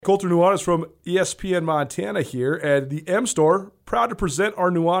Colter Nuanez from ESPN Montana here, and the M Store, proud to present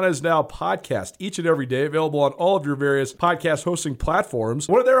our Nuanez Now podcast each and every day, available on all of your various podcast hosting platforms.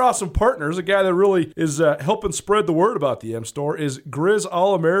 One of their awesome partners, a guy that really is helping spread the word about the M Store, is Grizz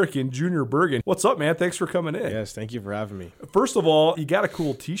All-American Junior Bergen. What's up, man? Thanks for coming in. Yes, thank you for having me. First of all, you got a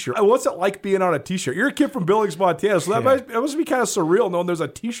cool t-shirt. What's it like being on a t-shirt? You're a kid from Billings, Montana, so that must be kind of surreal knowing there's a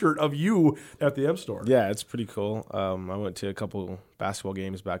t-shirt of you at the M Store. Yeah, it's pretty cool. I went to a couple basketball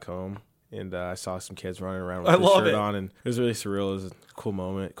games back home, and I saw some kids running around with the shirt on, and it was really surreal. It was a cool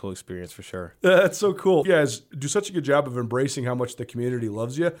moment, cool experience for sure. That's so cool. You guys do such a good job of embracing how much the community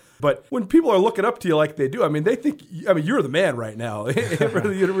loves you. But when people are looking up to you like they do, they think, you're the man right now for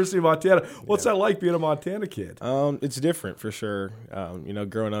the University of Montana. What's that like being a Montana kid? It's different for sure.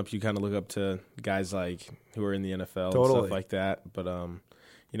 Growing up, you kind of look up to guys like who are in the NFL and stuff like that. But,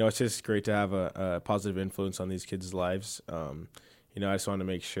 it's just great to have a positive influence on these kids' lives. I just want to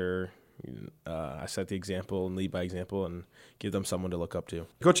make sure I set the example and lead by example and give them someone to look up to.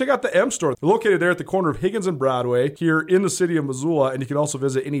 Go check out the M Store. They're located there at the corner of Higgins and Broadway here in the city of Missoula, and you can also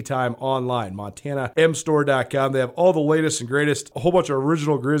visit anytime online, montanamstore.com. They have all the latest and greatest, a whole bunch of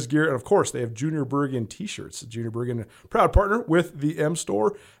original Grizz gear, and of course, they have Junior Bergen t-shirts. Junior Bergen, proud partner with the M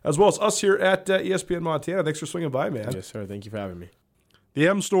Store, as well as us here at ESPN Montana. Thanks for swinging by, man. Yes, sir. Thank you for having me. The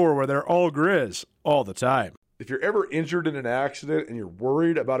M Store, where they're all Grizz all the time. If you're ever injured in an accident and you're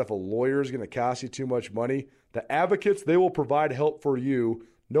worried about if a lawyer is going to cost you too much money, the Advocates, they will provide help for you.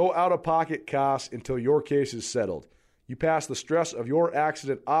 No out-of-pocket costs until your case is settled. You pass the stress of your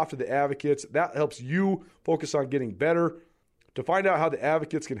accident off to the Advocates. That helps you focus on getting better. To find out how the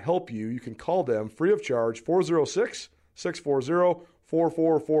Advocates can help you, you can call them free of charge,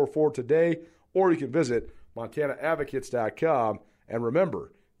 406-640-4444 today, or you can visit montanaadvocates.com. And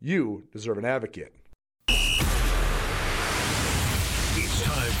remember, you deserve an advocate. It's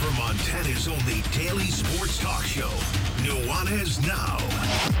time for Montana's only daily sports talk show, Nuanez Now.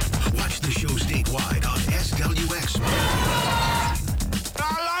 Watch the show statewide on SWX.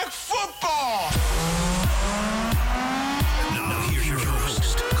 I like football! Now here's your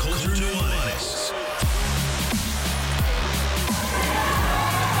host, Colter Nuanez.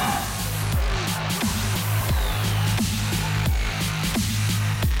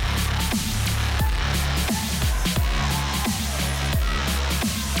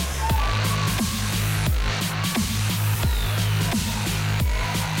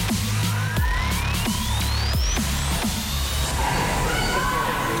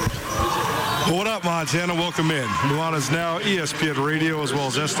 What up, Montana? Welcome in. Nuanez Now, ESPN Radio, as well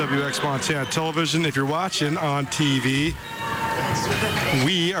as SWX Montana Television. If you're watching on TV,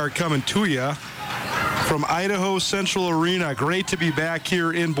 we are coming to you from Idaho Central Arena. Great to be back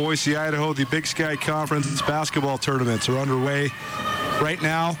here in Boise, Idaho. The Big Sky Conference basketball tournaments are underway right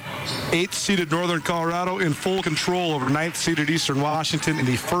now. 8th-seeded Northern Colorado in full control over 9th-seeded Eastern Washington in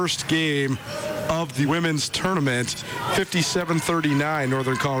the first game of the women's tournament. 57-39,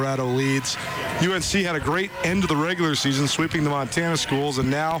 Northern Colorado leads. UNC had a great end to the regular season, sweeping the Montana schools, and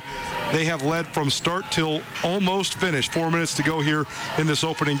now they have led from start till almost finish. 4 minutes to go here in this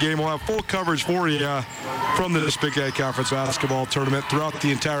opening game. We'll have full coverage for you from this Big Sky Conference basketball tournament throughout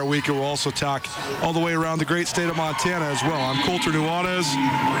the entire week. We'll also talk all the way around the great state of Montana as well. I'm Colter Nuanez,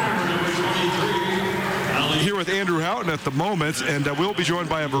 here with Andrew Houghton at the moment, and we'll be joined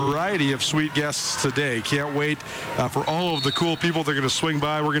by a variety of sweet guests today. Can't wait for all of the cool people that are going to swing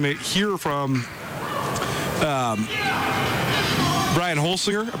by. We're going to hear from Brian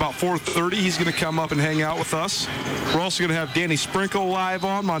Holsinger about 4:30. He's going to come up and hang out with us. We're also going to have Danny Sprinkle live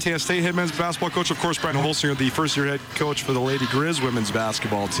on, Montana State head men's basketball coach. Of course, Brian Holsinger, the first-year head coach for the Lady Grizz women's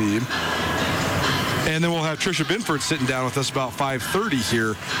basketball team. And then we'll have Tricia Binford sitting down with us about 5:30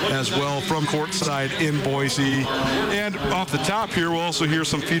 here as well from courtside in Boise. And off the top here, we'll also hear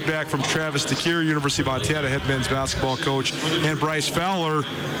some feedback from Travis DeCuire, University of Montana head men's basketball coach, and Bryce Fowler,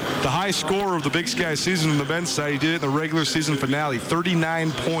 the high scorer of the Big Sky season on the men's side. He did it in the regular season finale,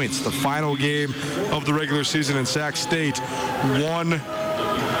 39 points, the final game of the regular season, in Sac State won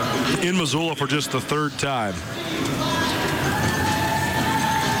in Missoula for just the third time.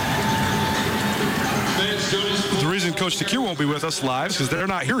 The reason Coach DeCuire won't be with us live is because they're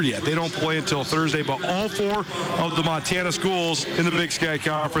not here yet. They don't play until Thursday, but all four of the Montana schools in the Big Sky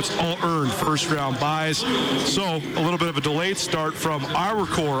Conference all earned first-round byes. So a little bit of a delayed start from our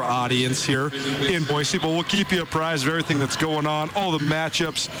core audience here in Boise, but we'll keep you apprised of everything that's going on, all the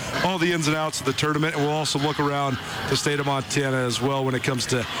matchups, all the ins and outs of the tournament, and we'll also look around the state of Montana as well when it comes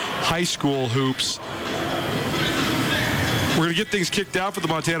to high school hoops. We're going to get things kicked out for the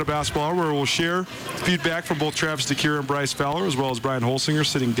Montana Basketball Hour, where we'll share feedback from both Travis DeCuire and Bryce Fowler, as well as Brian Holsinger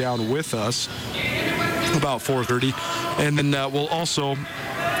sitting down with us about 4:30. And then we'll also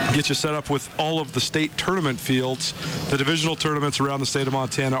get you set up with all of the state tournament fields. The divisional tournaments around the state of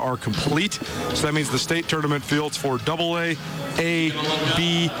Montana are complete. So that means the state tournament fields for AA, A,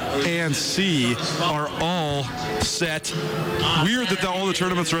 B, and C are all set. Weird that all the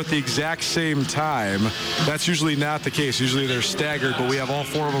tournaments are at the exact same time. That's usually not the case. Usually they're staggered, but we have all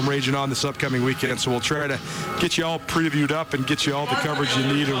 4 of them raging on this upcoming weekend. So we'll try to get you all previewed up and get you all the coverage you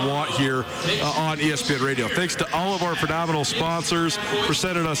need and want here on ESPN Radio. Thanks to all of our phenomenal sponsors for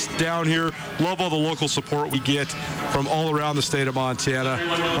sending us down here. Love all the local support we get from all around the state of Montana.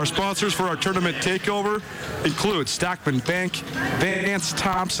 Our sponsors for our tournament takeover include Stockman Bank, Vance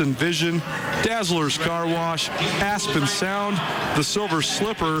Thompson Vision, Dazzler's Car Wash, Aspen Sound, The Silver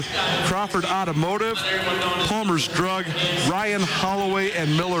Slipper, Crawford Automotive, Palmer's Drug, Ryan Holloway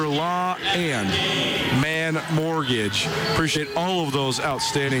and Miller Law, and Man Mortgage. Appreciate all of those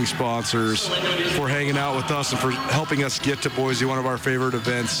outstanding sponsors for hanging out with us and for helping us get to Boise, one of our favorite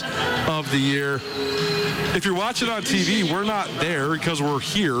events of the year. If you're watching on TV, we're not there because we're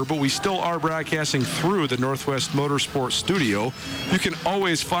here, but we still are broadcasting through the Northwest Motorsport studio. You can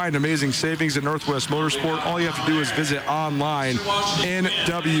always find amazing savings at Northwest Motorsport. All you have to do is visit online,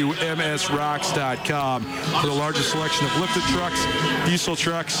 nwmsrocks.com, for the largest selection of lifted trucks, diesel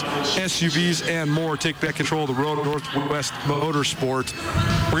trucks, SUVs, and more. Take back control of the road at Northwest Motorsport.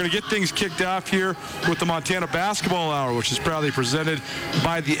 We're going to get things kicked off here with the Montana Basketball Hour, which is proudly presented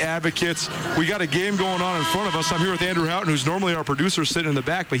by the Advocates. We got a game going on in front of us. I'm here with Andrew Houghton, who's normally our producer, sitting in the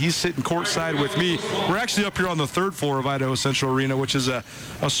back, but he's sitting courtside with me. We're actually up here on the 3rd floor of Idaho Central Arena, which is a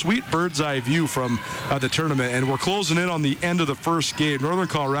sweet bird's eye view from the tournament, and we're closing in on the end of the first game. Northern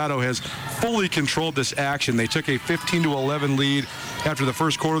Colorado has fully controlled this action. They took a 15-11 lead after the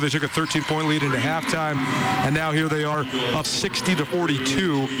first quarter. They took a 13-point lead into halftime, and now here they are up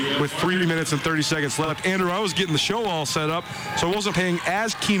 60-42 with 3 minutes and 30 seconds left. Andrew, I was getting the show all set up, so I wasn't paying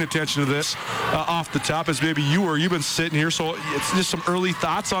as keen attention to this off the top as maybe you were. You've been sitting here, so it's just some early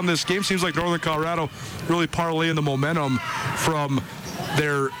thoughts on this game. Seems like Northern Colorado really parlaying the momentum from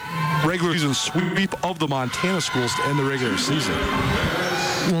their regular season sweep of the Montana schools to end the regular season.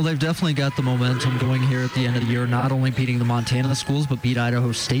 Well, they've definitely got the momentum going here at the end of the year, not only beating the Montana schools, but beat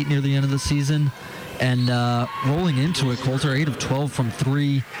Idaho State near the end of the season. And rolling into it, Coulter 8 of 12 from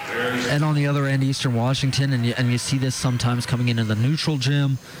 3. And on the other end, Eastern Washington, and you see this sometimes coming into the neutral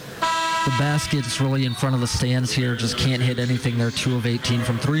gym. The basket's really in front of the stands here, just can't hit anything. They're 2 of 18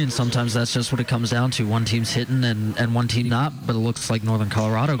 from 3, and sometimes that's just what it comes down to. One team's hitting and one team not, but it looks like Northern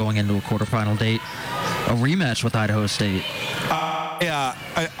Colorado going into a quarterfinal date, a rematch with Idaho State.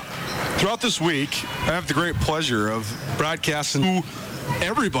 Throughout this week, I have the great pleasure of broadcasting to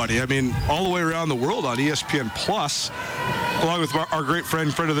everybody, all the way around the world on ESPN Plus, along with our great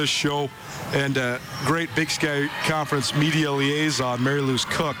friend of this show, and great Big Sky Conference media liaison, Mary Louise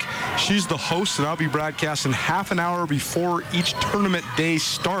Cook. She's the host, and I'll be broadcasting half an hour before each tournament day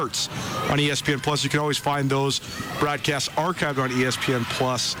starts on ESPN Plus. You can always find those broadcasts archived on ESPN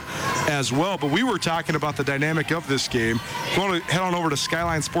Plus as well. But we were talking about the dynamic of this game. If you want to head on over to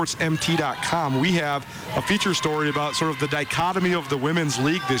SkylineSportsMT.com, we have a feature story about sort of the dichotomy of the women's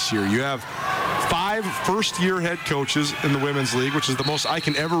league this year. You have 5 first-year head coaches in the women's league, which is the most I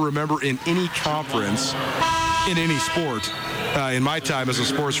can ever remember in any conference, in any sport, in my time as a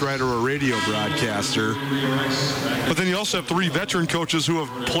sports writer or radio broadcaster. But then you also have 3 veteran coaches who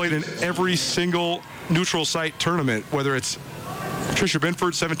have played in every single neutral site tournament, whether it's Tricia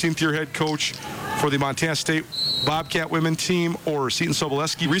Binford, 17th-year head coach for the Montana State Bobcat women team, or Seton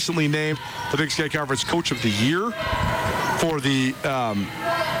Sobolewski, recently named the Big Sky Conference Coach of the Year for the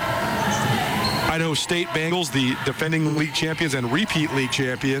Idaho State Bengals, the defending league champions and repeat league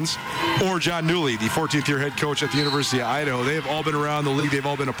champions, or John Newley, the 14th-year head coach at the University of Idaho. They have all been around the league. They've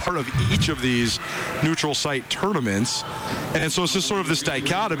all been a part of each of these neutral site tournaments. And so it's just sort of this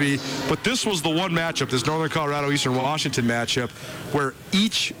dichotomy. But this was the one matchup, this Northern Colorado-Eastern Washington matchup, where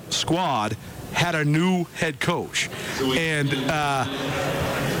each squad had a new head coach. And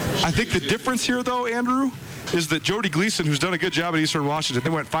I think the difference here, though, Andrew, is that Jody Gleason, who's done a good job at Eastern Washington, they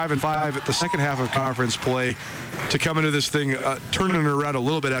went 5-5 at the second half of conference play to come into this thing, turning it around a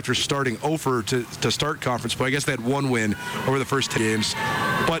little bit after starting 0 to start conference play. I guess they had 1 win over the first 10 games.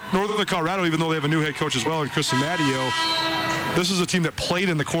 But Northern Colorado, even though they have a new head coach as well, and Chris Amadio, this is a team that played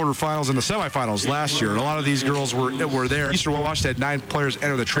in the quarterfinals and the semifinals last year. And a lot of these girls were there. Eastern Washington had 9 players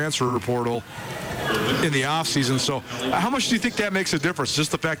enter the transfer portal in the offseason. So how much do you think that makes a difference?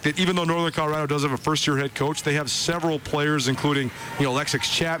 Just the fact that even though Northern Colorado does have a first-year head coach, they have several players, including Alexis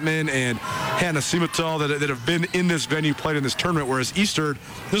Chapman and Hannah Simatel, that have been in this venue, played in this tournament, whereas Eastern,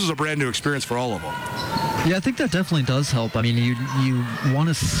 this is a brand new experience for all of them. Yeah, I think that definitely does help. I mean, you want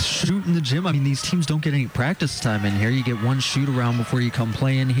to shoot in the gym. I mean, these teams don't get any practice time in here. You get one shoot around before you come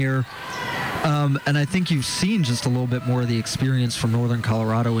play in here. And I think you've seen just a little bit more of the experience from Northern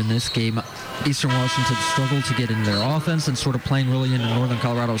Colorado in this game. Eastern Washington struggled to get into their offense and sort of playing really into Northern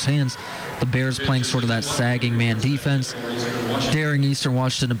Colorado's hands. The Bears playing sort of that sagging man defense, daring Eastern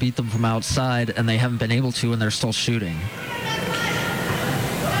Washington to beat them from outside, and they haven't been able to, and they're still shooting.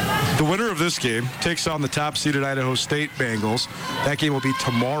 The winner of this game takes on the top-seeded Idaho State Bengals. That game will be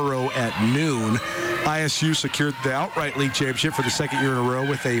tomorrow at noon. ISU secured the outright league championship for the second year in a row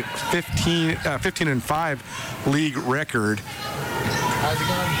with a 15-5 league record. How's it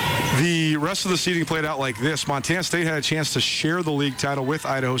going? The rest of the seeding played out like this. Montana State had a chance to share the league title with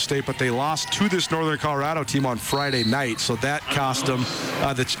Idaho State, but they lost to this Northern Colorado team on Friday night, so that cost them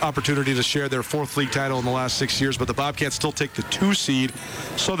the opportunity to share their 4th league title in the last 6 years, but the Bobcats still take the 2 seed.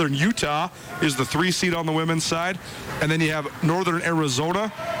 Southern Utah is the 3 seed on the women's side, and then you have Northern Arizona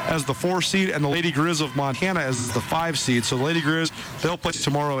as the 4 seed and the Lady Grizz of Montana as the 5 seed. So the Lady Grizz, they'll play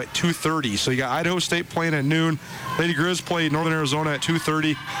tomorrow at 2:30. So you got Idaho State playing at noon. Lady Grizz play Northern Arizona at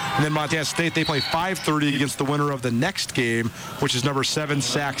 2:30. And then Montana State, they play 5:30 against the winner of the next game, which is number 7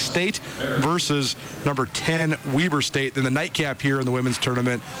 Sac State versus number 10 Weber State. Then the nightcap here in the women's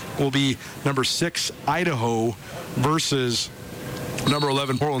tournament will be number 6 Idaho versus number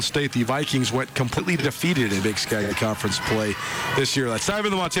 11 Portland State. The Vikings went completely defeated in Big Sky Conference play this year. That's time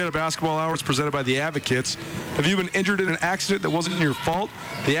in the Montana Basketball Hour. It's presented by the Advocates. Have you been injured in an accident that wasn't your fault?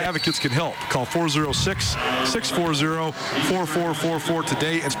 The Advocates can help. Call 406-640-4444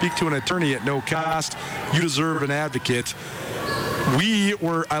 today and speak to an attorney at no cost. You deserve an advocate. We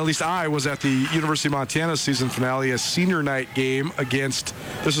were, at least I was at the University of Montana season finale, a senior night game against,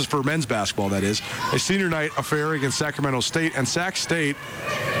 this is for men's basketball, that is, a senior night affair against Sacramento State. And Sac State,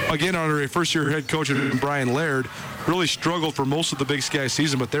 again under a first-year head coach, Brian Laird, really struggled for most of the Big Sky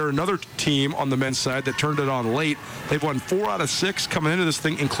season, but they're another team on the men's side that turned it on late. They've won 4 out of 6 coming into this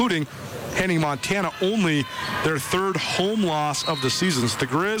thing, including handing Montana only their 3rd home loss of the season. So the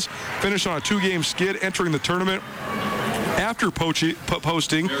Grizz finished on a 2-game skid entering the tournament after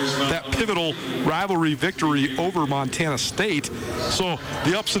posting that pivotal rivalry victory over Montana State. So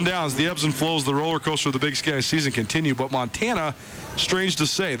the ups and downs, the ebbs and flows, the roller coaster of the Big Sky season continue. But Montana, strange to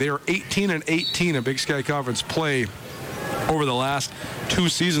say, they are 18-18 in Big Sky Conference play over the last 2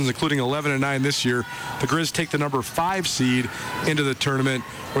 seasons, including 11-9 this year. The Grizz take the number 5 seed into the tournament,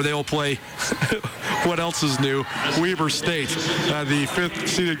 where they will play what else is new? Weber State. The 5th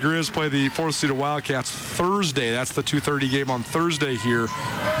seeded Grizz play the 4th seeded Wildcats Thursday. That's the 2:30 game on Thursday here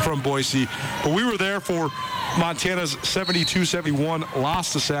from Boise. But we were there for Montana's 72-71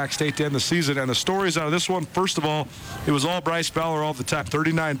 loss to Sac State to end the season. And the stories out of this one, first of all, it was all Bryce Fowler all the time.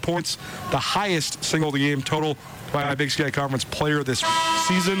 39 points, the highest single game total by a Big Sky Conference player this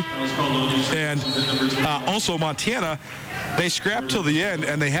season. And also Montana, they scrapped till the end,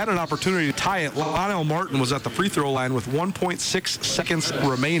 and they had an opportunity to tie it. Lionel Martin was at the free throw line with 1.6 seconds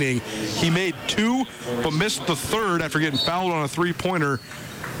remaining. He made 2, but missed the 3rd after getting fouled on a 3-pointer.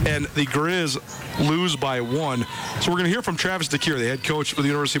 And the Grizz lose by 1. So we're going to hear from Travis DeCuire, the head coach for the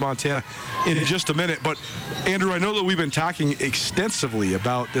University of Montana, in just a minute. But, Andrew, I know that we've been talking extensively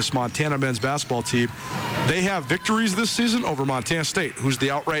about this Montana men's basketball team. They have victories this season over Montana State, who's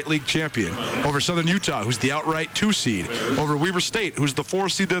the outright league champion, over Southern Utah, who's the outright 2 seed, over Weber State, who's the 4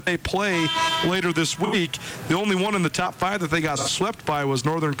 seed that they play later this week. The only one in the top 5 that they got swept by was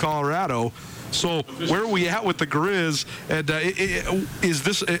Northern Colorado. So where are we at with the Grizz? And is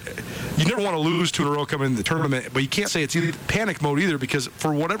this you never want to lose 2 in a row coming in the tournament, but you can't say it's either panic mode either, because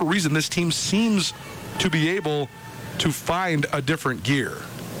for whatever reason this team seems to be able to find a different gear.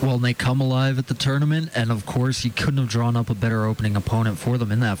 Well, they come alive at the tournament, and of course you couldn't have drawn up a better opening opponent for them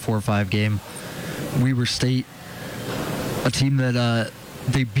in that 4-5 game. Weber State, a team that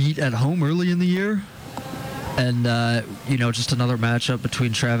they beat at home early in the year. And, just another matchup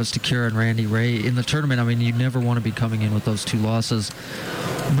between Travis DeCuire and Randy Ray in the tournament. I mean, you never want to be coming in with those 2 losses.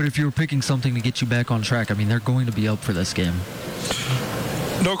 But if you were picking something to get you back on track, I mean, they're going to be up for this game.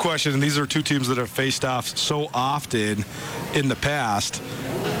 No question. And these are 2 teams that have faced off so often in the past.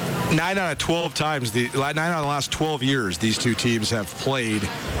 9 out of 12 times, 9 out of the last 12 years, these two teams have played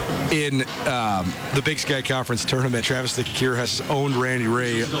in the Big Sky Conference tournament. Travis DeCuire has owned Randy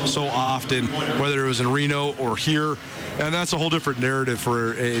Ray so often, whether it was in Reno or here, and that's a whole different narrative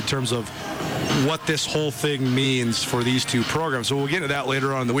in terms of what this whole thing means for these two programs. So we'll get into that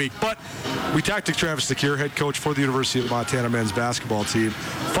later on in the week. But we talked to Travis DeCuire, head coach for the University of Montana men's basketball team,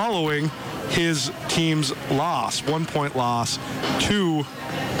 following his team's loss, 1-point loss to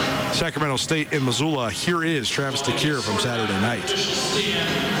Sacramento State in Missoula. Here is Travis DeCuire from Saturday night.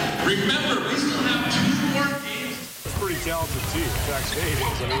 Remember, we still have 2 more games. It's a pretty talented team, Sac State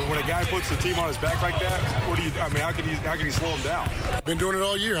is. I mean, when a guy puts the team on his back like that, how can he slow him down? Been doing it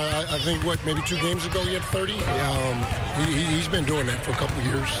all year. I think, maybe 2 games ago he had 30? He's been doing that for a couple of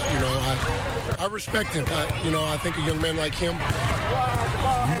years. I respect him. I think a young man like him,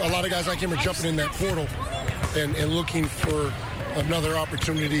 a lot of guys like him are jumping in that portal and looking for another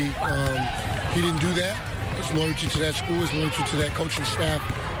opportunity. He didn't do that. His loyalty to that school, his loyalty to that coaching staff,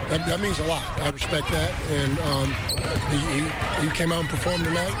 that means a lot. I respect that. And he came out and performed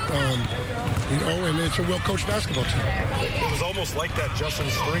tonight. And it's a well-coached basketball team. It was almost like that Justin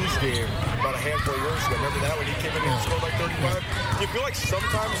Springs game about a handful of years ago. Remember that when he came in and scored like 35? Do you feel like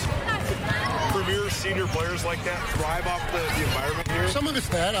sometimes premier senior players like that thrive off the environment here? Some of it's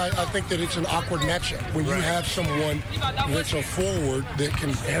that. I think that it's an awkward matchup when you have someone that's a forward that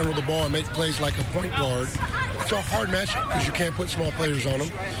can handle the ball and make plays like a point guard. It's a hard matchup because you can't put small players on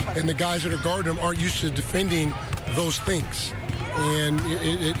them. And the guys that are guarding them aren't used to defending those things. And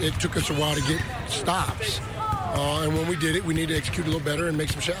it took us a while to get stops. And when we did it, we need to execute a little better and make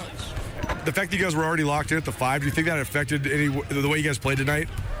some shots. The fact that you guys were already locked in at the 5, do you think that affected the way you guys played tonight?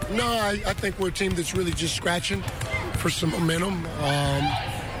 No, I think we're a team that's really just scratching for some momentum.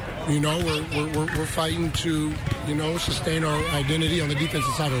 We're fighting to, sustain our identity on the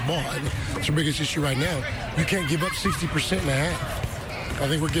defensive side of the ball. It's the biggest issue right now. You can't give up 60% in a half. I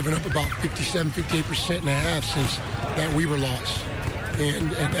think we're giving up about 57, 58% in a half since that Weaver loss.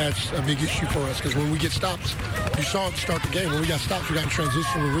 And that's a big issue for us because when we get stops, you saw it start the game. When we got stops, we got in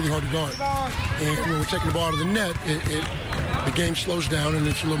transition. We're really hard to guard. And when we're taking the ball out of the net, the game slows down and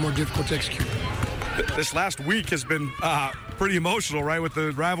it's a little more difficult to execute. This last week has been pretty emotional, right, with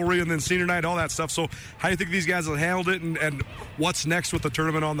the rivalry and then senior night, all that stuff. So how do you think these guys have handled it and what's next with the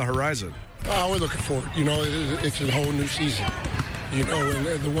tournament on the horizon? We're looking forward. It's a whole new season. And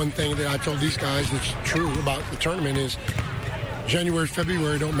the one thing that I told these guys that's true about the tournament is January,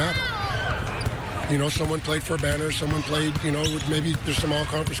 February don't matter. Someone played for a banner, someone played, maybe there's some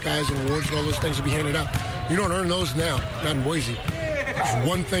all-conference guys and awards and all those things will be handed out. You don't earn those now, not in Boise. It's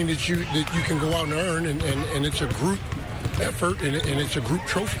one thing that you can go out and earn, and it's a group effort, and it's a group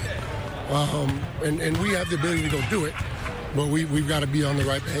trophy. And we have the ability to go do it, but we've got to be on the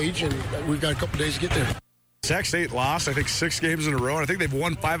right page, and we've got a couple days to get there. Sac State lost, I think, 6 games in a row, and I think they've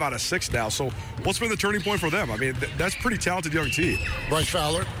won 5 out of 6 now. So what's been the turning point for them? I mean, that's pretty talented young team. Bryce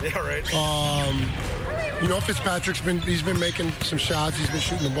Fowler. Yeah, right. Fitzpatrick's been making some shots. He's been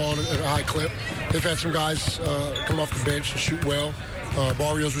shooting the ball at a high clip. They've had some guys come off the bench and shoot well.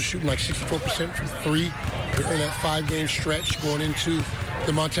 Barrios was shooting like 64% from 3 during that 5-game stretch going into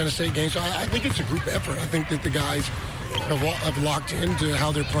the Montana State game. So I think it's a group effort. I think that the guys have locked into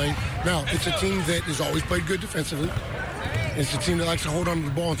how they're playing. Now, it's a team that has always played good defensively. It's a team that likes to hold on to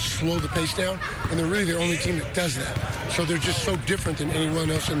the ball and slow the pace down, and they're really the only team that does that. So they're just so different than anyone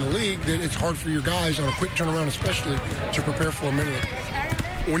else in the league that it's hard for your guys on a quick turnaround especially to prepare for a minute.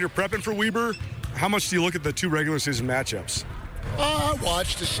 When you're prepping for Weber, how much do you look at the 2 regular season matchups? I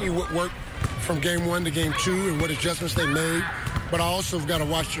watch to see what worked from game 1 to game 2 and what adjustments they made, but I also have got to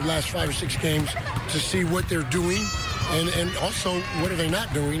watch their last 5 or 6 games to see what they're doing. And also, what are they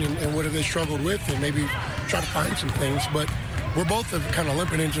not doing, and what have they struggled with, and maybe try to find some things. But we're both kind of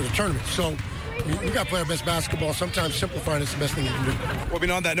limping into the tournament. So we got to play our best basketball. Sometimes simplifying is the best thing you can do. Well, I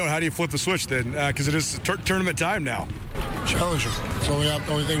mean, on that note, how do you flip the switch then? Because it is tournament time now. Challenge them. So the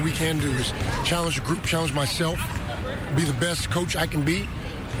only thing we can do is challenge the group, challenge myself, be the best coach I can be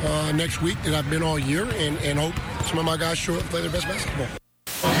next week that I've been all year, and hope some of my guys show up and play their best basketball.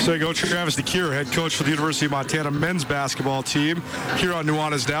 So you go Travis DeCuire, head coach for the University of Montana men's basketball team here on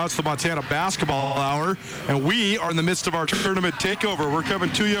Nuanez Now. It's the Montana Basketball Hour, and we are in the midst of our tournament takeover. We're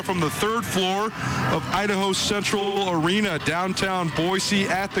coming to you from the 3rd floor of Idaho Central Arena, downtown Boise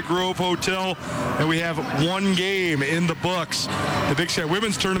at the Grove Hotel, and we have 1 game in the books. The Big Sky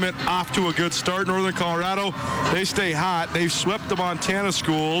Women's Tournament off to a good start. Northern Colorado, they stay hot. They've swept the Montana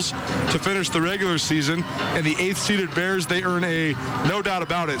schools to finish the regular season, and the 8th-seeded Bears, they earn a, no doubt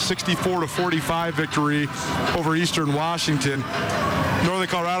about it, 64-45 victory over Eastern Washington. Northern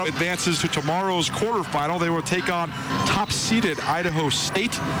Colorado advances to tomorrow's quarterfinal. They will take on top-seeded Idaho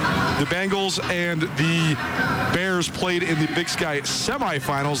State. The Bengals and the Bears played in the Big Sky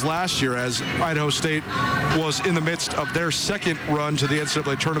semifinals last year as Idaho State was in the midst of their second run to the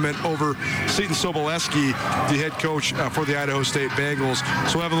NCAA tournament over Seton Sobolewski, the head coach for the Idaho State Bengals.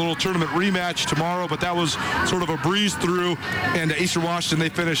 So we'll have a little tournament rematch tomorrow, but that was sort of a breeze through. And Eastern Washington, they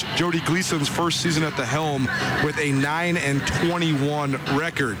finished Jody Gleason's first season at the helm with a 9-21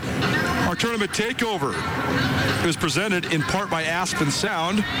 record. Our tournament takeover is presented in part by Aspen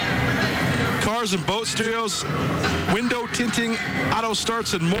Sound. Cars and boat stereos, window tinting, auto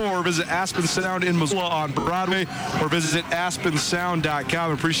starts, and more. Visit Aspen Sound in Missoula on Broadway or visit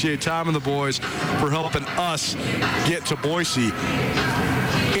aspensound.com. Appreciate Tom and the boys for helping us get to Boise.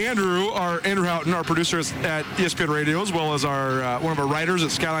 Andrew Houghton, our producer at ESPN Radio, as well as our one of our writers at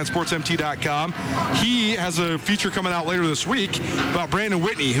SkylineSportsMT.com. He has a feature coming out later this week about Brandon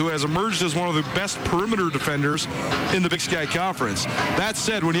Whitney, who has emerged as one of the best perimeter defenders in the Big Sky Conference. That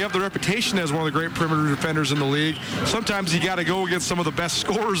said, when you have the reputation as one of the great perimeter defenders in the league, sometimes you got to go against some of the best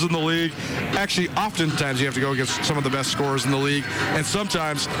scorers in the league. Actually, oftentimes you have to go against some of the best scorers in the league, and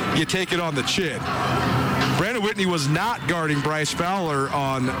sometimes you take it on the chin. Brandon Whitney was not guarding Bryce Fowler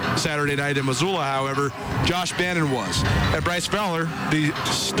on Saturday night in Missoula, however. Josh Bannon was. And Bryce Fowler, the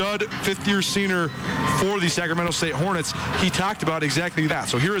stud fifth-year senior for the Sacramento State Hornets, he talked about exactly that.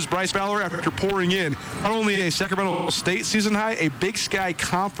 So here is Bryce Fowler after pouring in not only a Sacramento State season high, a Big Sky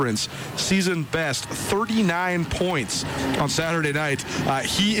Conference season best, 39 points on Saturday night.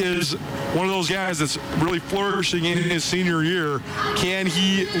 He is one of those guys that's really flourishing in his senior year. Can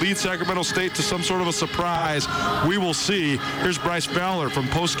he lead Sacramento State to some sort of a surprise? We will see. Here's Bryce Fowler from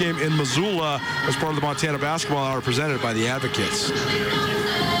postgame in Missoula as part of the Montana Basketball Hour presented by the Advocates.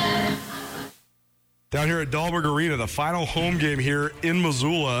 Down here at Dahlberg Arena, the final home game here in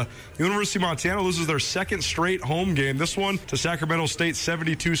Missoula. The University of Montana loses their second straight home game. This one to Sacramento State,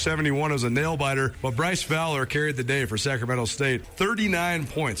 72-71 as a nail-biter. But Bryce Fowler carried the day for Sacramento State, 39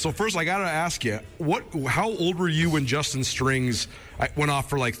 points. So first, I got to ask you, how old were you when Justin Strings went off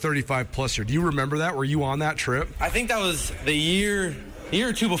for like 35-plus here? Do you remember that? Were you on that trip? I think that was the year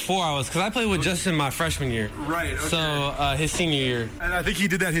or two before because I played with Justin my freshman year. Right. Okay. So his senior year. And I think he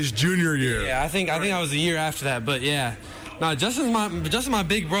did that his junior year. Yeah, I think I was the year after that. But yeah, no, Justin's my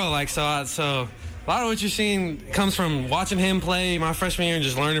big bro. Like so a lot of what you're seeing comes from watching him play my freshman year and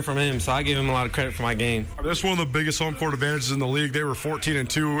just learning from him. So I give him a lot of credit for my game. That's one of the biggest home court advantages in the league. They were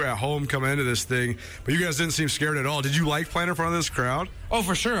 14-2 at home coming into this thing, but you guys didn't seem scared at all. Did you like playing in front of this crowd? Oh,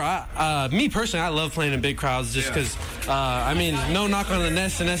 for sure. Me personally, I love playing in big crowds just because, no knock on the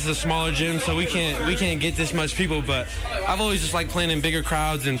Nest. The Nest is a smaller gym, so we can't get this much people. But I've always just liked playing in bigger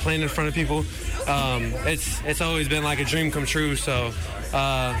crowds and playing in front of people. It's always been like a dream come true. So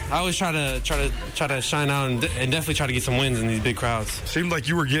I always try to shine out and definitely try to get some wins in these big crowds. Seemed like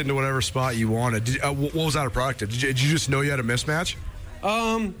you were getting to whatever spot you wanted. What was that a product of? Did you just know you had a mismatch?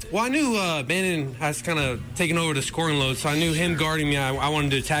 Well, I knew Bannon has kind of taken over the scoring load, so I knew him guarding me. I wanted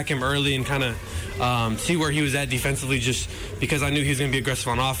to attack him early and kind of see where he was at defensively, just because I knew he was going to be aggressive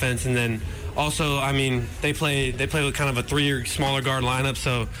on offense. And then also, I mean, they play with kind of a three or smaller guard lineup,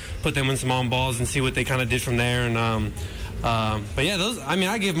 so put them in some on balls and see what they kind of did from there. And but yeah,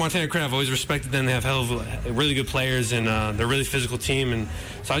 I give Montana credit. I've always respected them. They have hell of really good players, and they're a really physical team. And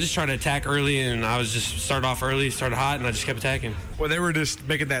so I just tried to attack early, and I was just started hot, and I just kept attacking. Well, they were just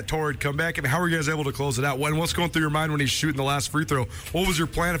making that torrid comeback. I mean, how were you guys able to close it out? What's going through your mind when he's shooting the last free throw? What was your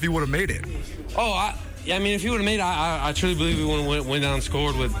plan if he would have made it? If he would have made it, I truly believe we would have went down and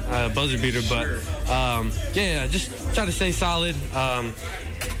scored with a buzzer beater. But, just try to stay solid.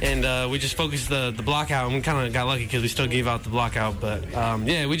 And we just focused the block out, and we kind of got lucky because we still gave out the block out. But,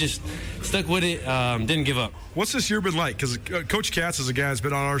 we just stuck with it, didn't give up. What's this year been like? Because Coach Katz is a guy that's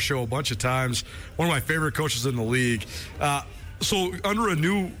been on our show a bunch of times, one of my favorite coaches in the league. So under a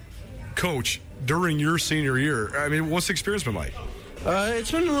new coach during your senior year, I mean, what's the experience been like?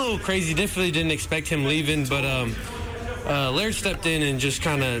 It's been a little crazy. Definitely didn't expect him leaving, but Laird stepped in and just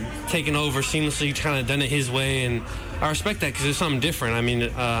kind of taken over seamlessly, kind of done it his way, and I respect that because it's something different. I mean,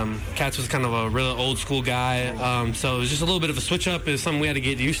 Katz was kind of a really old school guy, so it was just a little bit of a switch up. It was something we had to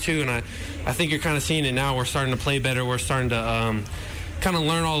get used to, and I think you're kind of seeing it now. We're starting to play better. We're starting to kind of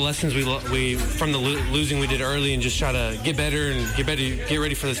learn all the lessons we from the losing we did early, and just try to get better and get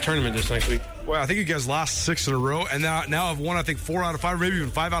ready for this tournament this next week. Well, I think you guys lost 6 in a row, and now have won, I think, 4 out of 5, maybe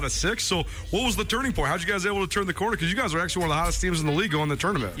even 5 out of 6. So what was the turning point? How'd you guys able to turn the corner? Because you guys are actually one of the hottest teams in the league going to the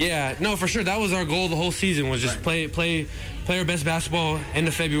tournament. Yeah, no, for sure. That was our goal the whole season, was just play our best basketball end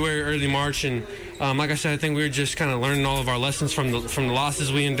of February, early March. And like I said, I think we were just kind of learning all of our lessons from the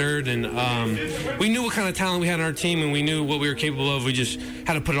losses we endured. And we knew what kind of talent we had on our team, and we knew what we were capable of. We just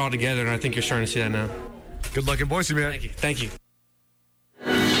had to put it all together, and I think you're starting to see that now. Good luck in Boise, man. Thank you.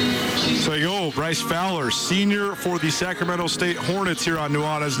 So you go, Bryce Fowler, senior for the Sacramento State Hornets here on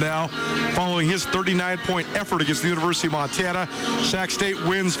Nuanez Now. Following his 39-point effort against the University of Montana, Sac State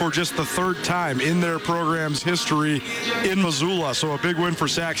wins for just the 3rd time in their program's history in Missoula. So a big win for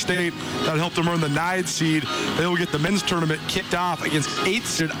Sac State that helped them earn the 9th seed. They will get the men's tournament kicked off against 8th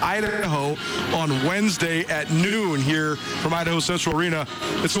seed Idaho on Wednesday at noon here from Idaho Central Arena.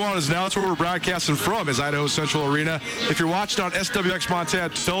 It's Nuanez Now. That's where we're broadcasting from, is Idaho Central Arena. If you're watching on SWX Montana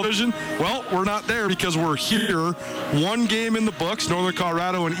Television, well, we're not there because we're here. 1 game in the books. Northern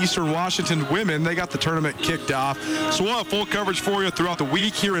Colorado and Eastern Washington women, they got the tournament kicked off. So we'll have full coverage for you throughout the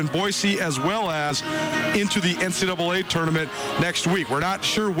week here in Boise, as well as into the NCAA tournament next week. We're not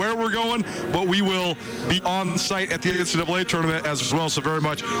sure where we're going, but we will be on site at the NCAA tournament as well. So very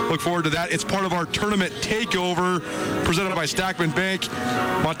much look forward to that. It's part of our tournament takeover presented by Stackman Bank.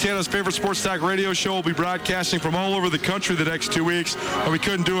 Montana's favorite sports talk radio show will be broadcasting from all over the country the next 2 weeks, and we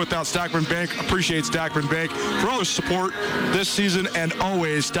couldn't do it without Stackman Bank. Appreciate Stackman Bank for all their support this season, and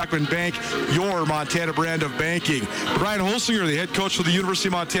always Stackman Bank, your Montana brand of banking. Brian Holsinger, the head coach for the University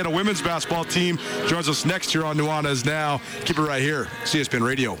of Montana women's basketball team, joins us next here on Nuanez Now. Keep it right here, CSPN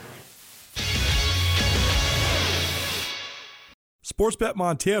Radio. Sportsbet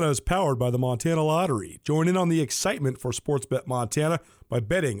Montana is powered by the Montana Lottery. Join in on the excitement for Sportsbet Montana by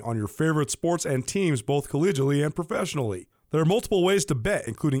betting on your favorite sports and teams both collegially and professionally. There are multiple ways to bet,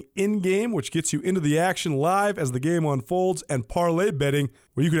 including in-game, which gets you into the action live as the game unfolds, and parlay betting,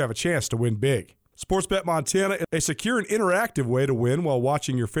 where you could have a chance to win big. Sportsbet Montana is a secure and interactive way to win while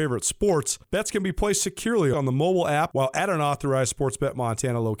watching your favorite sports. Bets can be placed securely on the mobile app while at an authorized Sportsbet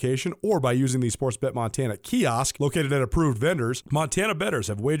Montana location or by using the Sportsbet Montana kiosk located at approved vendors. Montana bettors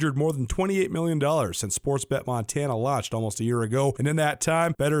have wagered more than $28 million since Sportsbet Montana launched almost a year ago, and in that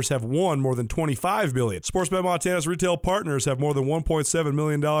time, bettors have won more than $25 million. Sportsbet Montana's retail partners have more than $1.7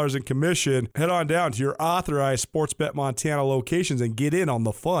 million in commission. Head on down to your authorized Sportsbet Montana locations and get in on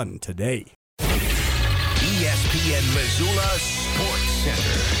the fun today. ESPN Missoula Sports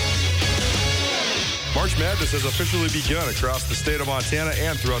Center. March Madness has officially begun across the state of Montana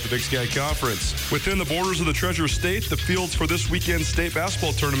and throughout the Big Sky Conference. Within the borders of the Treasure State, the fields for this weekend's state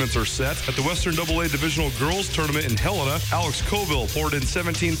basketball tournaments are set. At the Western AA Divisional Girls Tournament in Helena, Alex Colville poured in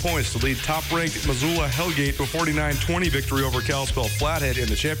 17 points to lead top-ranked Missoula Hellgate to a 49-20 victory over Kalispell Flathead in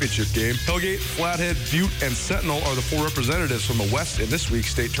the championship game. Hellgate, Flathead, Butte, and Sentinel are the 4 representatives from the West in this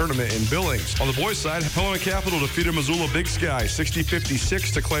week's state tournament in Billings. On the boys' side, Helena Capital defeated Missoula Big Sky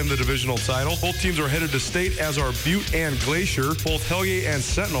 60-56 to claim the divisional title. Both teams are headed to state, as are Butte and Glacier. Both Hellgate and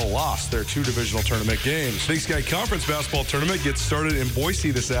Sentinel lost their 2 divisional tournament games. Big Sky Conference basketball tournament gets started in Boise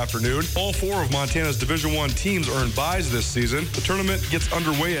this afternoon. All 4 of Montana's Division I teams earn byes this season. The tournament gets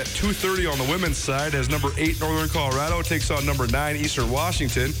underway at 2:30 on the women's side as number 8 Northern Colorado takes on number 9 Eastern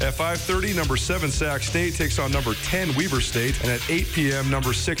Washington. At 5:30, number 7 Sac State takes on number 10 Weber State. And at 8 p.m.,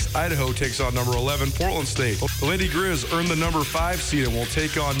 number 6 Idaho takes on number 11 Portland State. The Lady Grizz earned the number 5 seed and will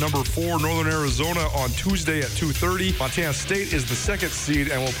take on number 4 Northern Arizona on Tuesday at 2:30. Montana State is the 2nd seed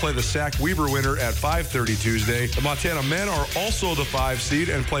and will play the Sac Weber winner at 5:30 Tuesday. The Montana men are also the 5 seed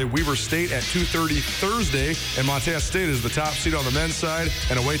and play Weber State at 2:30 Thursday. And Montana State is the top seed on the men's side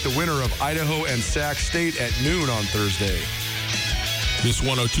and await the winner of Idaho and Sac State at noon on Thursday. This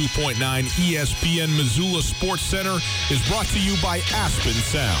 102.9 ESPN Missoula Sports Center is brought to you by Aspen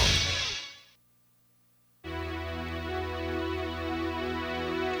Sound.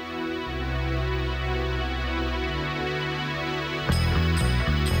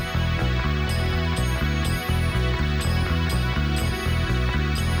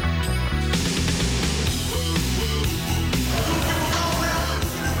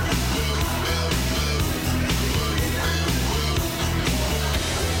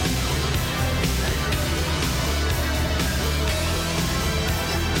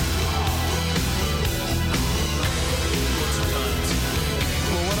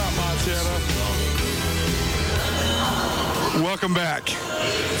 Welcome back.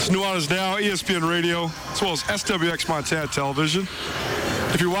 It's Nuanez Now, ESPN Radio, as well as SWX Montana Television.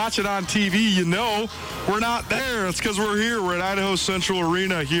 If you're watching on TV, you know we're not there. It's because we're here. We're at Idaho Central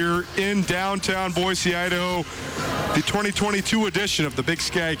Arena here in downtown Boise, Idaho. The 2022 edition of the Big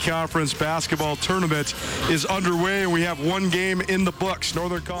Sky Conference basketball tournament is underway, and we have one game in the books.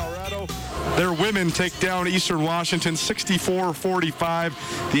 Northern Colorado, their women take down Eastern Washington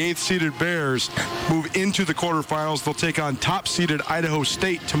 64-45. The 8th-seeded Bears move into the quarterfinals. They'll take on top-seeded Idaho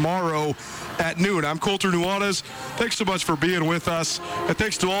State tomorrow at noon. I'm Colter Nuanez. Thanks so much for being with us. And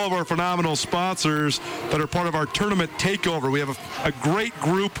thanks to all of our phenomenal sponsors that are part of our tournament takeover. We have a great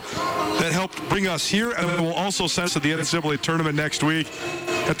group that helped bring us here, and we'll also send us to the NCAA tournament next week.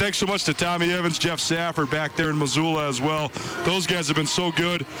 And thanks so much to Tommy Evans, Jeff Safford back there in Missoula as well. Those guys have been so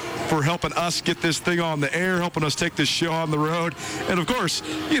good for helping us get this thing on the air, helping us take this show on the road. And, of course,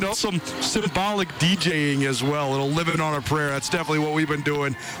 you know, some symbolic DJing as well. A little living on a prayer. That's definitely what we've been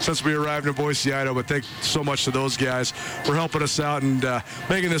doing since we arrived in Boise, Idaho. But thanks so much to those guys for helping us out and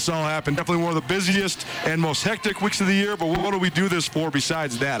making this all happen. Definitely one of the busiest and most hectic weeks of the year. But what do we do this for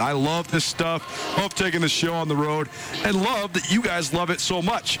besides that? I love this stuff. Love taking the show on the road. And love that you guys love it so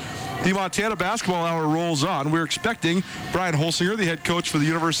much. The Montana Basketball Hour rolls on. We're expecting Brian Holsinger, the head coach for the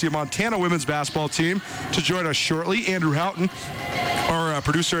University of Montana women's basketball team, to join us shortly. Andrew Houghton, our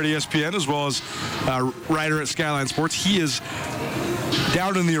producer at ESPN, as well as writer at Skyline Sports, he is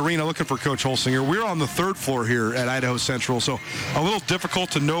down in the arena looking for Coach Holsinger. We're on the 3rd floor here at Idaho Central, so a little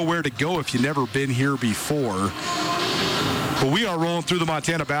difficult to know where to go if you've never been here before. But we are rolling through the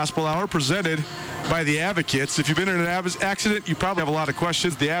Montana Basketball Hour, presented by the Advocates. If you've been in an accident, you probably have a lot of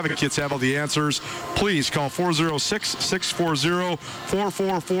questions. The Advocates have all the answers. Please call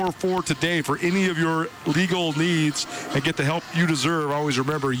 406-640-4444 today for any of your legal needs and get the help you deserve. Always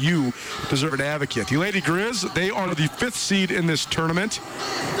remember, you deserve an advocate. The Lady Grizz, they are the 5th seed in this tournament.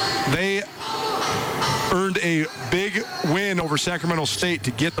 They earned a big win over Sacramento State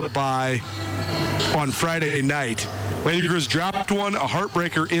to get the bye on Friday night. Lady Grizz dropped one, a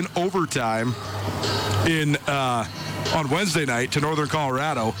heartbreaker in overtime on Wednesday night to Northern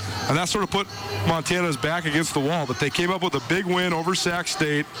Colorado, and that sort of put Montana's back against the wall. But they came up with a big win over Sac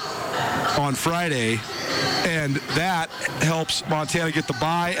State on Friday, and that helps Montana get the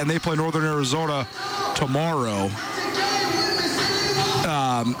bye, and they play Northern Arizona tomorrow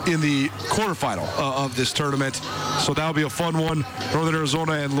in the quarterfinal of this tournament. So that'll be a fun one. Northern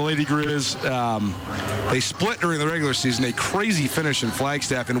Arizona and the Lady Grizz, they split during the regular season. A crazy finish in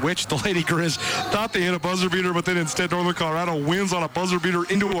Flagstaff in which the Lady Grizz thought they hit a buzzer beater, but then instead Northern Colorado wins on a buzzer beater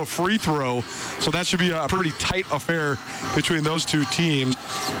into a free throw. So that should be a pretty tight affair between those two teams.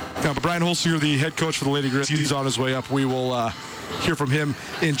 Brian Holsinger, the head coach for the Lady Grizz, he's on his way up. We will hear from him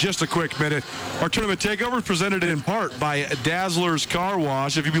in just a quick minute. Our tournament takeover is presented in part by Dazzler's Car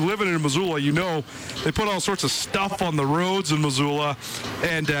Wash. If you've been living in Missoula, you know they put all sorts of stuff on the roads in Missoula.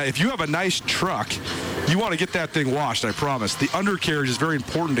 And if you have a nice truck, you want to get that thing washed, I promise. The undercarriage is very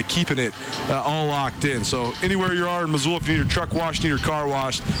important to keeping it all locked in. So anywhere you are in Missoula, if you need your truck washed, need your car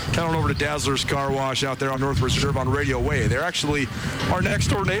washed, head on over to Dazzler's Car Wash out there on North Reserve on Radio Way. They're actually our next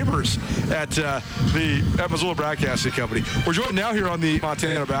door neighbors at the Missoula Broadcasting Company. We're joined now here on the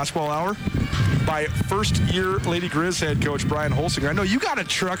Montana Basketball Hour by first-year Lady Grizz head coach Brian Holsinger. I know you got a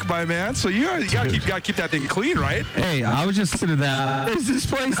truck, my man, so you got to keep that thing clean, right? Hey, I was just listening to that. Is this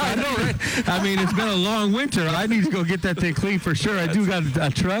place? I know, right? I mean, it's been a long winter. I need to go get that thing clean for sure. I do got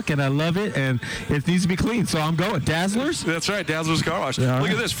a truck, and I love it, and it needs to be clean, so I'm going. Dazzlers? That's right, Dazzler's Car Wash. Look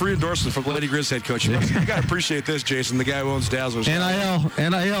at this, free endorsement from Lady Grizz head coach. You got to appreciate this, Jason, the guy who owns Dazzler's. NIL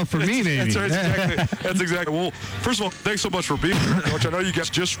for me, maybe. That's right, that's exactly. Well, first of all, thanks so much for being here, Coach. I know you guys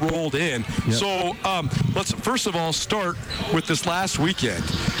just rolled in. Yep. So let's first of all start with this last weekend.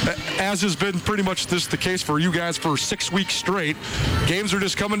 As has been pretty much the case for you guys for 6 weeks straight, games are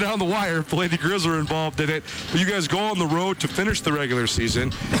just coming down the wire. The Lady Grizz are involved in it. But you guys go on the road to finish the regular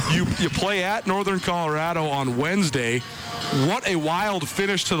season. You play at Northern Colorado on Wednesday. What a wild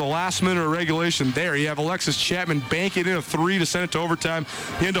finish to the last minute of regulation there. You have Alexis Chapman banking in a three to send it to overtime.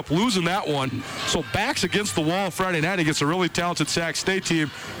 You end up losing that one. So backs against the wall Friday night against a really talented Sac State team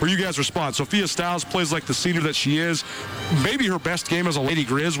where you guys respond. Sophia Stiles plays like the senior that she is. Maybe her best game as a Lady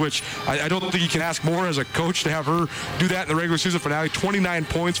Grizz, which I don't think you can ask more as a coach to have her do that in the regular season finale. 29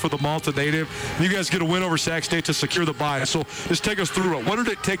 points for the Malta native. And you guys get a win over Sac State to secure the bye. So just take us through it. What did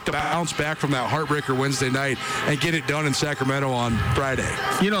it take to bounce back from that heartbreaker Wednesday night and get it done in Sacramento on Friday?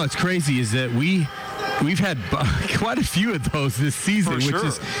 You know, what's crazy is that we we've had quite a few of those this season, which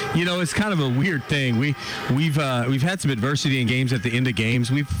is, it's kind of a weird thing. We've had some adversity in games at the end of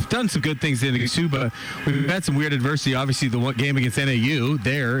games. We've done some good things in the too, but we've had some weird adversity. Obviously, the one game against NAU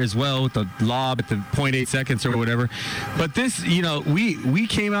there as well with the lob at the 0.8 seconds or whatever. But this, we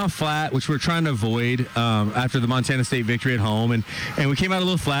came out flat, which we're trying to avoid after the Montana State victory at home, and we came out a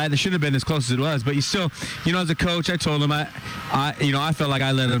little flat. It should have been as close as it was, but you still, as a coach, I told him I felt like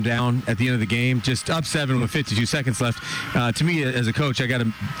I let him down at the end of the game, just up 7 with 52 seconds left. To me, as a coach, I got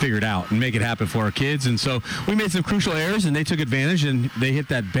to figure it out and make it happen for our kids. And so we made some crucial errors, and they took advantage, and they hit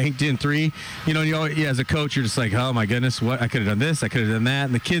that banked-in three. As a coach, you're just like, oh, my goodness, what? I could have done this, I could have done that.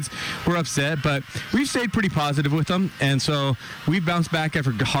 And the kids were upset, but we've stayed pretty positive with them. And so we bounced back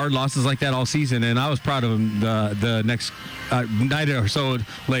after hard losses like that all season, and I was proud of them the next night or so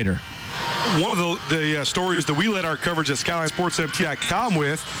later. One of the stories that we led our coverage at SkylineSportsMT.com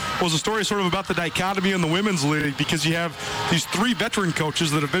with was a story sort of about the dichotomy in the women's league, because you have these 3 veteran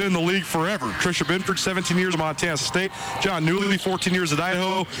coaches that have been in the league forever. Tricia Binford, 17 years at Montana State. John Newley, 14 years at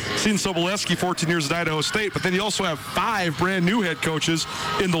Idaho. Sean Sobolewski, 14 years at Idaho State. But then you also have 5 brand new head coaches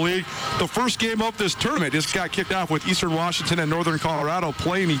in the league. The first game of this tournament just got kicked off with Eastern Washington and Northern Colorado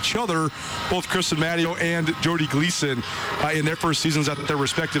playing each other, both Kristen Matteo and Jody Gleason in their first seasons at their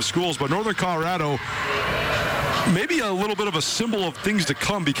respective schools. But Northern Colorado, maybe a little bit of a symbol of things to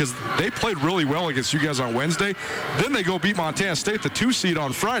come, because they played really well against you guys on Wednesday. Then they go beat Montana State, the 2 seed,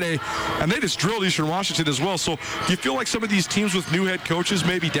 on Friday, and they just drilled Eastern Washington as well. So do you feel like some of these teams with new head coaches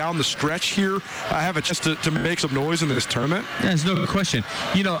maybe down the stretch here have a chance to make some noise in this tournament? Yeah, there's no question.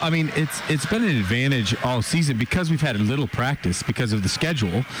 It's been an advantage all season because we've had a little practice because of the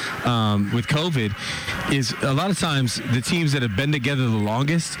schedule with COVID. Is a lot of times the teams that have been together the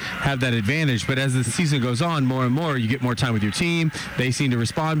longest have that advantage, but as the season goes on, more and more, you get more time with your team. They seem to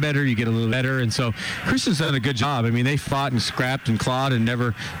respond better. You get a little better. And so Kristen's done a good job. I mean, they fought and scrapped and clawed and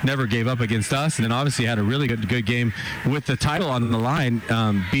never gave up against us. And then obviously had a really good game with the title on the line,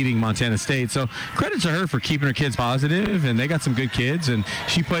 beating Montana State. So credit to her for keeping her kids positive. And they got some good kids. And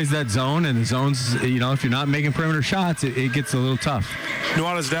she plays that zone. And the zones, if you're not making perimeter shots, it gets a little tough.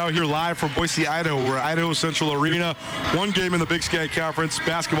 Nuanez now here live from Boise, Idaho. We're at Idaho Central Arena. 1 game in the Big Sky Conference.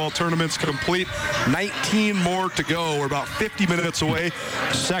 Basketball tournament's complete. 19 more to go. We're about 50 minutes away.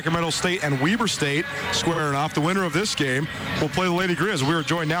 Sacramento State and Weber State squaring off. The winner of this game will play the Lady Grizz. We are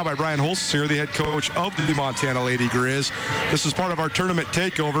joined now by Brian Holst here, the head coach of the Montana Lady Grizz. This is part of our tournament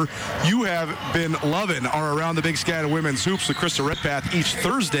takeover. You have been loving our Around the Big Sky Women's Hoops with Krista Redpath each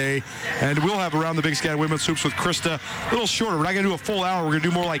Thursday, and we'll have Around the Big Sky Women's Hoops with Krista a little shorter. We're not going to do a full hour. We're going to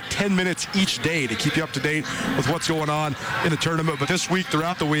do more like 10 minutes each day to keep you up to date with what's going on in the tournament. But this week,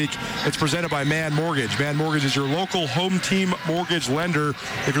 throughout the week, it's presented by Man Mortgage. Man Mortgage is your local home team mortgage lender.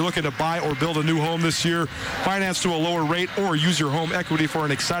 If you're looking to buy or build a new home this year, finance to a lower rate, or use your home equity for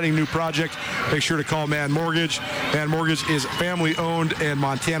an exciting new project, make sure to call Man Mortgage. Man Mortgage is family owned and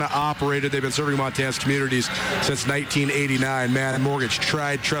Montana operated. They've been serving Montana's communities since 1989. Man Mortgage,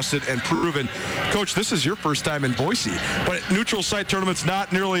 tried, trusted, and proven. Coach, this is your first time in Boise, but neutral site tournament's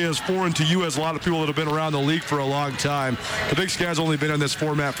not nearly as foreign to you as a lot of people that have been around the league for a long time. The Big Sky's only been in this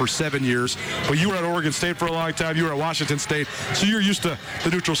format for 7 years, but you were at Oregon State for a long time. You were at Washington State, so you're used to the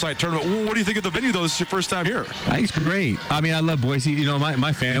neutral site tournament. Well, what do you think of the venue, though? This is your first time here. I think it's great. I mean, I love Boise.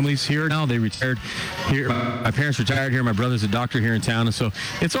 My family's here now. They retired here. My parents retired here. My brother's a doctor here in town, and so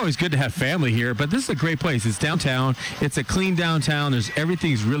it's always good to have family here. But this is a great place. It's downtown. It's a clean downtown.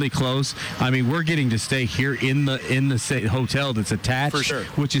 Everything's really close. I mean, we're getting to stay here in the hotel that's attached, for sure,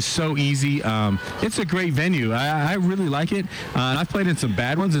 which is so easy. It's a great venue. I really like it. And I've played in some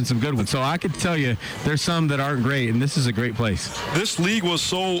bad ones and some good ones. So I could tell you there's some that aren't great, and this is a great place. This league was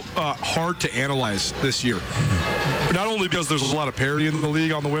so hard to analyze this year. Not only because there's a lot of parity in the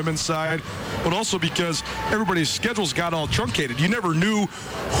league on the women's side, but also because everybody's schedules got all truncated. You never knew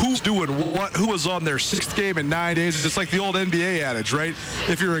who's doing what, who was on their 6th game in 9 days. It's like the old NBA adage, right?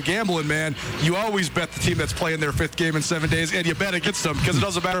 If you're a gambling man, you always bet the team that's playing their 5th game in 7 days, and you bet against them, because it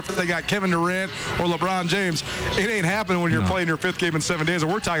doesn't matter if they got Kevin Durant or LeBron James. It ain't happening when you're playing your 5th game in 7 days,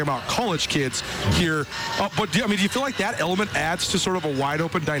 and we're talking about college kids here. But do you feel like that element adds to sort of a wide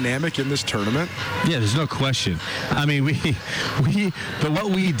open dynamic in this tournament? Yeah, there's no question. I mean,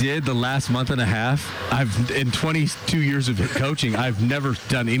 what we did the last month and a half, in 22 years of coaching, I've never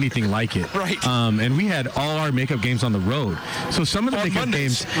done anything like it. Right. And we had all our makeup games on the road. So some of the makeup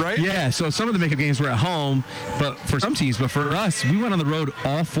Mondays, games, right? Yeah. So some of the makeup games were at home, but for some teams, but for us, we went on the road.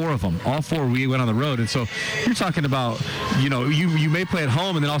 All 4 of them. All 4 we went on the road. And so you're talking about, you may play at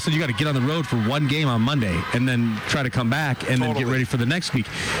home, and then all of a sudden you got to get on the road for 1 game on Monday. Monday and then try to come back and then get ready for the next week.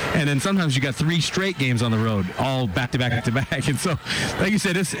 And then sometimes you got 3 straight games on the road, all back to back. And so, like you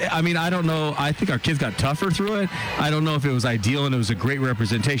said, I don't know. I think our kids got tougher through it. I don't know if it was ideal, and it was a great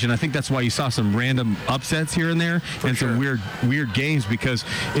representation. I think that's why you saw some random upsets here and there some weird games, because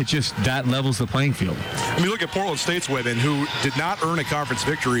it just that levels the playing field. I mean, look at Portland State's women, who did not earn a conference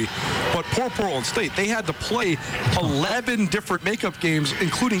victory, but poor Portland State, they had to play 11 different makeup games,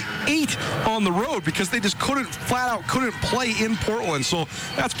 including 8 on the road, because they just flat out couldn't play in Portland. So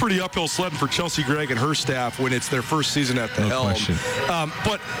that's pretty uphill sledding for Chelsea Gregg and her staff when it's their first season at the helm.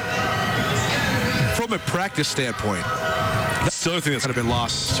 But from a practice standpoint, that's the other thing that's kind of been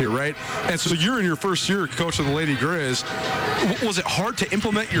lost here, right? And so you're in your first year coaching the Lady Grizz. Was it hard to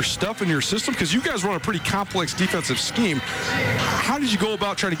implement your stuff in your system? Because you guys run a pretty complex defensive scheme. How did you go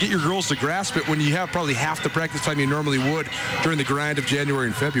about trying to get your girls to grasp it when you have probably half the practice time you normally would during the grind of January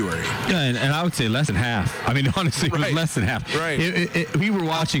and February? Yeah, and I would say less than half. I mean, honestly, it was less than half. Right. We were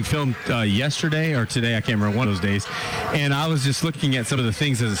watching film yesterday or today, I can't remember, one of those days, and I was just looking at some of the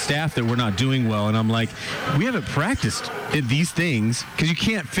things as a staff that we're not doing well, and I'm like, we haven't practiced these things, because you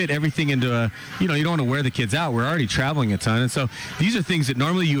can't fit everything into you don't want to wear the kids out. We're already traveling a ton, and so these are things that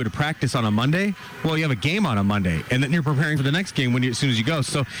normally you would practice on a Monday. Well, you have a game on a Monday, and then you're preparing for the next game as soon as you go.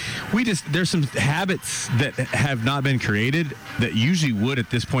 So there's some habits that have not been created that usually would at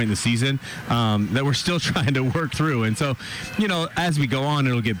this point in the season, that we're still trying to work through. And so, as we go on,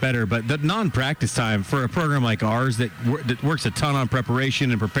 it'll get better. But the non-practice time for a program like ours that works a ton on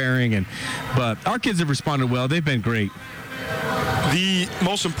preparation and preparing, but our kids have responded well. They've been great. The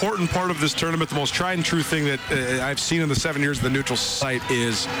most important part of this tournament, the most tried and true thing that I've seen in the 7 years of the neutral site,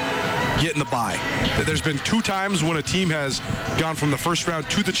 is getting the bye. There's been 2 times when a team has gone from the first round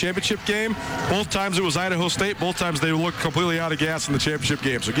to the championship game. Both times it was Idaho State. Both times they looked completely out of gas in the championship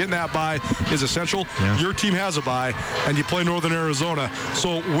game. So getting that bye is essential. Yeah. Your team has a bye, and you play Northern Arizona.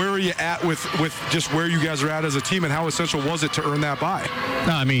 So where are you at with just where you guys are at as a team, and how essential was it to earn that bye?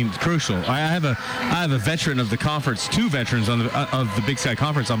 No, I mean, crucial. I have a veteran of the conference, 2 veterans of the Big Sky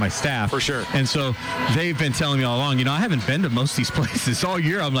Conference on my staff. For sure. And so they've been telling me all along, I haven't been to most of these places all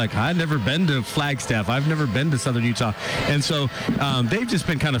year. I'm like, I've never been to Flagstaff. I've never been to Southern Utah. And so they've just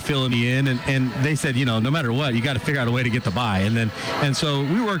been kind of filling me in, and they said, no matter what, you got to figure out a way to get the bye. And so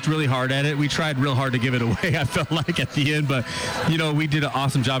we worked really hard at it. We tried real hard to give it away, I felt like, at the end, but we did an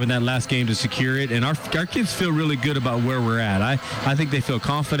awesome job in that last game to secure it, and our kids feel really good about where we're at. I think they feel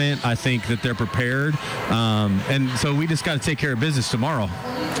confident. I think that they're prepared, and so we just got to take care of business tomorrow.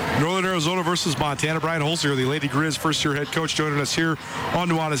 Northern Arizona versus Montana. Brian Holzer, the Lady Grizz first-year head coach, joining us here on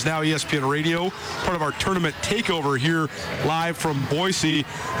Nuanez Now ESPN Radio, part of our tournament takeover here live from Boise.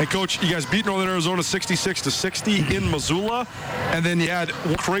 And Coach, you guys beat Northern Arizona 66-60 in Missoula, and then you had one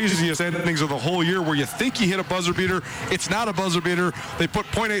of the craziest endings of the whole year where you think you hit a buzzer beater. It's not a buzzer beater. They put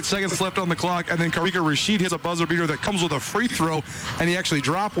 0.8 seconds left on the clock, and then Karika Rashid hits a buzzer beater that comes with a free throw, and he actually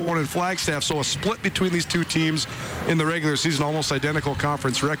dropped one in Flagstaff. So a split between these 2 teams in the regular season, almost identical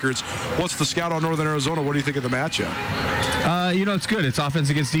conference records. What's the scout on Northern Arizona? What do you think of the matchup? It's good. It's offense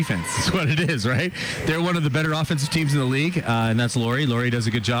against defense. That's what it is, right? They're one of the better offensive teams in the league, and that's Lori. Lori does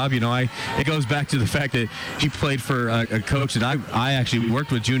a good job. It goes back to the fact that she played for a coach that I actually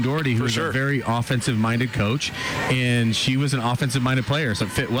worked with, June Doherty, who was a very offensive-minded coach, and she was an offensive-minded player, so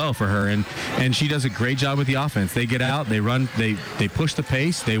it fit well for her. And she does a great job with the offense. They get out, they run, they push the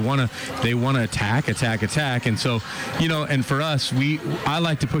pace. They want to attack. And so, and for us, I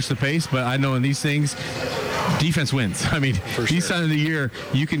like to push the pace, but I know in these things, defense wins. I mean, these times of the year,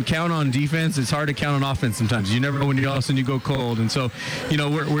 you can count on defense. It's hard to count on offense sometimes. You never know when all of a sudden you go cold. And so,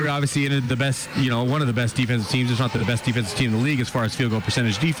 we're obviously in the best, one of the best defensive teams. It's not the best defensive team in the league as far as field goal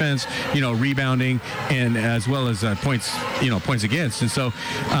percentage defense, rebounding, and as well as points against. And so,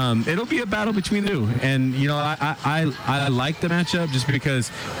 it'll be a battle between the 2. And, I like the matchup just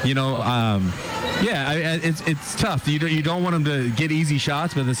because, it's tough. You don't want them to get easy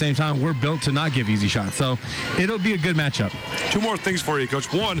shots, but at the same time, we're built to not give easy shots. So it'll be a good matchup. 2 more things for you,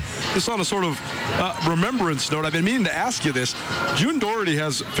 Coach. One, just on a sort of remembrance note, I've been meaning to ask you this. June Doherty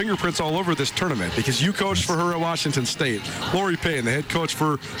has fingerprints all over this tournament because you coached for her at Washington State. Lori Payne, the head coach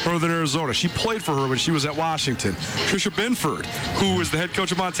for Northern Arizona, she played for her when she was at Washington. Tricia Binford, who is the head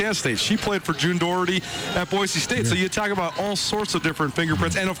coach of Montana State, she played for June Doherty at Boise State. Yeah. So you talk about all sorts of different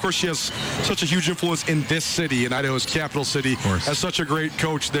fingerprints, and of course she has such a huge influence in this city, in Idaho's capital city, as such a great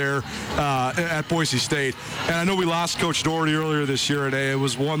coach there at Boise State. And I know we lost Coach Doherty earlier this year, and it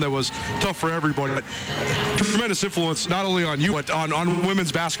was one that was tough for everybody, but tremendous influence not only on you, but on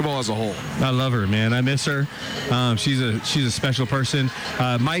women's basketball as a whole. I love her, man. I miss her. She's a special person.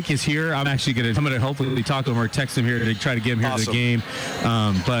 Mike is here. I'm gonna hopefully talk to him or text him here to try to get him here to the game.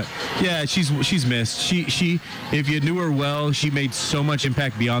 But yeah, she's missed. She if you knew her well, she made so much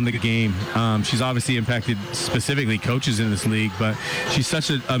impact beyond the game. She's obviously impacted specifically coaches in this league, but she's such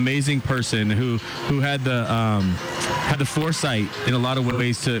an amazing person who had the foresight in a lot of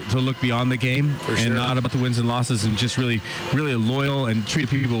ways to look beyond the game and not about the wins and losses, and just really loyal and treat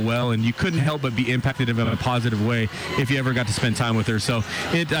people well. And you couldn't help but be impacted in a positive way if you ever got to spend time with her. So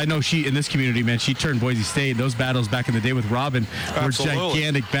I know she, in this community, man, she turned Boise State. Those battles back in the day with Robin were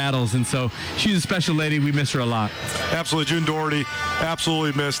gigantic battles. And so she's a special lady. We miss her a lot. Absolutely. June Doherty,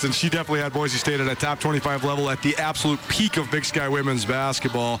 absolutely missed. And she definitely had Boise State at a top 25 level at the absolute peak of Big Sky women's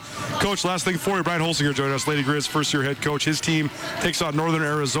basketball. Coach, last thing for you, Brian Holsinger joined us, Lady Grizz first-year head coach. His team takes on Northern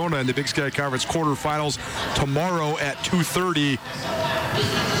Arizona in the Big Sky Conference quarterfinals tomorrow at 2:30.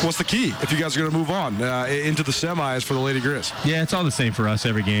 What's the key if you guys are going to move on into the semis for the Lady Grizz? Yeah, it's all the same for us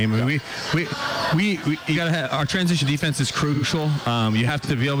every game. I mean, we you got to have our transition defense is crucial. You have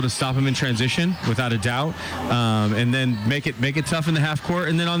to be able to stop them in transition without a doubt, and then make it tough in the half court.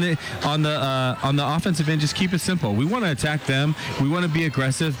 And then on the offensive end, just keep it simple. We want to attack them. We want to be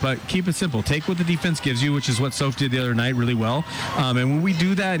aggressive, but keep it simple. Take what the defense gives you, which is what Soph did the other night really well. And when we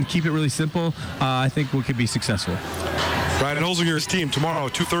do that and keep it really simple, I think we could be successful. Brian Holsinger's team tomorrow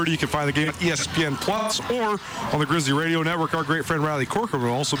at 2:30. You can find the game at ESPN Plus or on the Grizzly Radio Network. Our great friend Riley Corcoran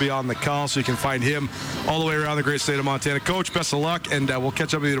will also be on the call, so you can find him all the way around the great state of Montana. Coach, best of luck, and we'll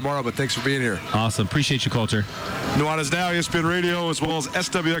catch up with you tomorrow, but thanks for being here. Awesome. Appreciate you, Coulter. Nuanez Now, ESPN Radio, as well as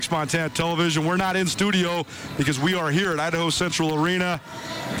SWX Montana Television. We're not in studio because we are here at Idaho Central Arena.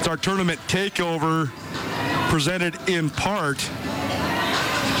 It's our tournament takeover, presented in part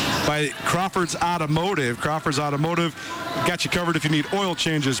by Crawford's Automotive. Crawford's Automotive got you covered if you need oil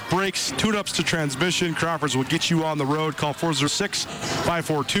changes, brakes, tune-ups to transmission. Crawford's will get you on the road. Call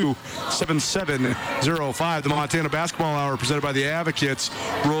 406-542-7705. The Montana Basketball Hour, presented by the Advocates,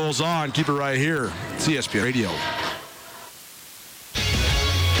 rolls on. Keep it right here. It's ESPN Radio.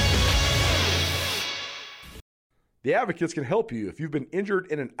 The Advocates can help you if you've been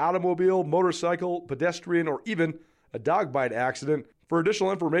injured in an automobile, motorcycle, pedestrian, or even a dog bite accident. For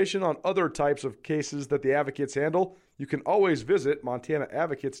additional information on other types of cases that the Advocates handle, you can always visit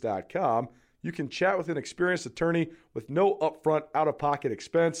MontanaAdvocates.com. You can chat with an experienced attorney with no upfront out-of-pocket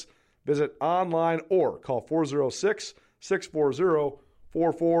expense. Visit online or call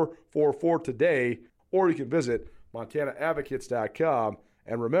 406-640-4444 today, or you can visit MontanaAdvocates.com.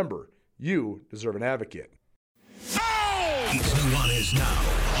 And remember, you deserve an advocate. It's Nuanez Now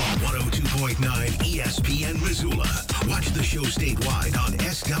on 102.9 ESPN Missoula. Watch the show statewide on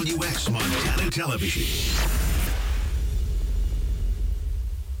SWX Montana Television.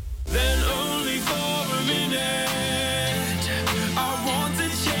 Then only for a minute, I want to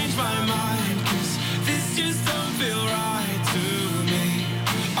change my mind, 'cause this just don't feel right to me.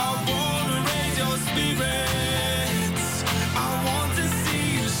 I want to raise your spirits, I want to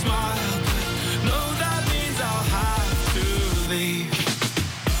see you smile, but no, that means I'll have to leave.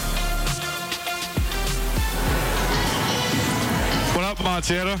 What up,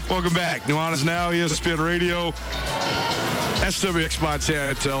 Montana? Welcome back. Nuanez Now, ESPN Radio, SWX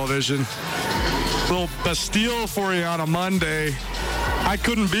Montana Television. Little Bastille for you on a Monday. I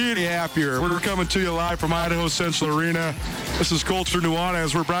couldn't be any happier. We're coming to you live from Idaho Central Arena. This is Coulter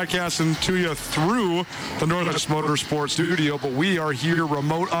Nuanez. We're broadcasting to you through the Northwest Motorsports Studio, but we are here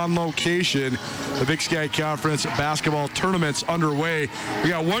remote on location. The Big Sky Conference basketball tournament's underway. We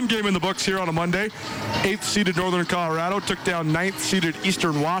got one game in the books here on a Monday. 8th-seeded Northern Colorado took down 9th-seeded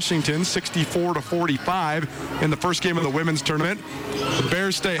Eastern Washington 64-45 in the first game of the women's tournament. The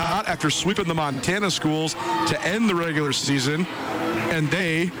Bears stay hot after sweeping the Montana schools to end the regular season, and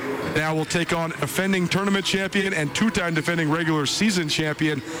they now will take on defending tournament champion and two-time defending regular season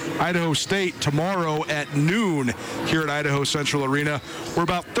champion Idaho State tomorrow at noon here at Idaho Central Arena. We're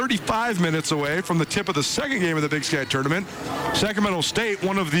about 35 minutes away from the tip of the second game of the Big Sky tournament. Sacramento State,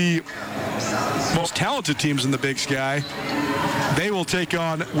 one of the most talented teams in the Big Sky, They will take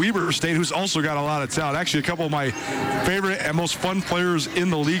on Weber State, who's also got a lot of talent. Actually, a couple of my favorite and most fun players in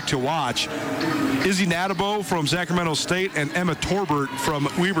the league to watch. Izzy Nadabo from Sacramento State and Emma Torbert from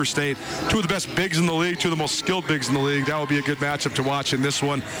Weber State. Two of the best bigs in the league, two of the most skilled bigs in the league. That will be a good matchup to watch in this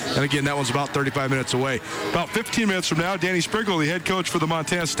one. And again, that one's about 35 minutes away. About 15 minutes from now, Danny Sprinkle, the head coach for the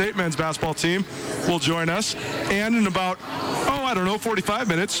Montana State men's basketball team, will join us. And in about, 45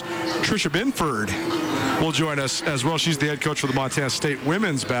 minutes, Tricia Binford will join us as well. She's the head coach for the Montana State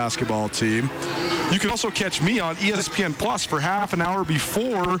women's basketball team. You can also catch me on ESPN Plus for half an hour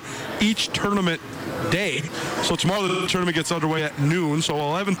before each tournament day. So tomorrow the tournament gets underway at noon. So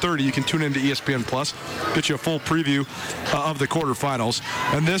 11:30 you can tune into ESPN Plus, get you a full preview of the quarterfinals.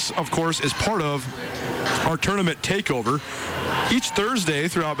 And this, of course, is part of our tournament takeover. Each Thursday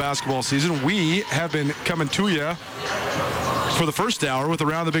throughout basketball season, we have been coming to you for the first hour with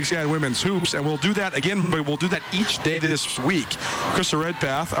Around the Big Sky Women's Hoops, and we'll do that again, but we'll do that each day this week. Krista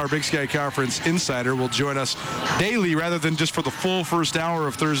Redpath, our Big Sky Conference insider, will join us daily rather than just for the full first hour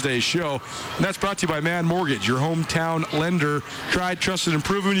of Thursday's show. And that's brought to you by Mann Mortgage, your hometown lender. Tried, trusted, and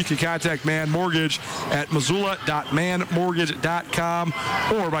proven. You can contact Mann Mortgage at Missoula.mannmortgage.com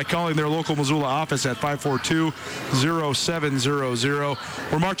or by calling their local Missoula office at 542-0700.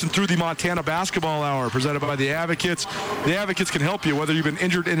 We're marching through the Montana Basketball Hour presented by the Advocates. The Advocates can help you whether you've been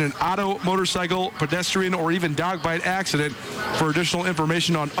injured in an auto, motorcycle, pedestrian, or even dog bite accident. For additional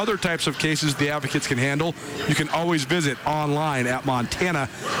information on other types of cases the Advocates can handle, you can always visit online at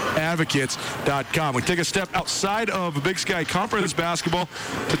montanaadvocates.com. We take a step outside of Big Sky Conference basketball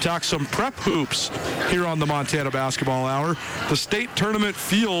to talk some prep hoops here on the Montana Basketball Hour. The state tournament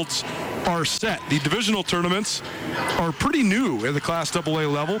fields are set. The divisional tournaments are pretty new in the Class AA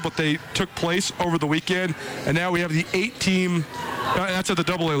level, but they took place over the weekend, and now we have the 8-team. That's at the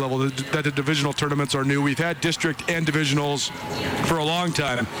AA level that the divisional tournaments are new. We've had district and divisionals for a long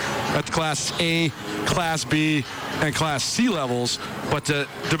time at the Class A, Class B, and Class C levels, but the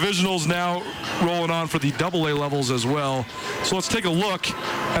divisionals now rolling on for the AA levels as well. So let's take a look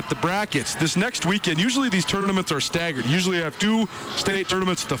at the brackets. This next weekend, usually these tournaments are staggered. Usually I have 2 state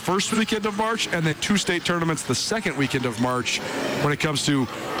tournaments the first weekend of March and then 2 state tournaments the second weekend of March when it comes to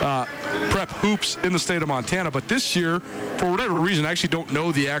prep hoops in the state of Montana. But this year, for whatever reason, I actually don't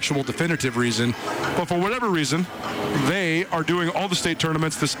know the actual definitive reason, but for whatever reason, they are doing all the state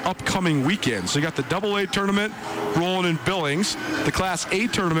tournaments this upcoming weekend. So you got the AA tournament rolling in Billings. The Class A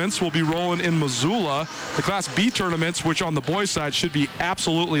tournaments will be rolling in Missoula. The Class B tournaments, which on the boys' side should be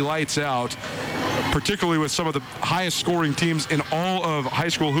absolutely lights out, particularly with some of the highest scoring teams in all of high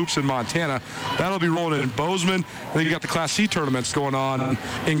school hoops in Montana. That'll be rolling in Bozeman. Then you got the Class C tournaments going on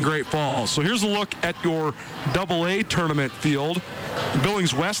in Great Falls. So here's a look at your AA tournament field.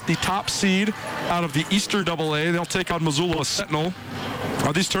 Billings West, the top seed out of the Eastern AA. They'll take on Missoula Sentinel.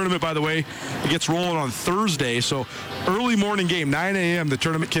 This tournament, by the way, it gets rolling on Thursday, so early morning game, 9 a.m., the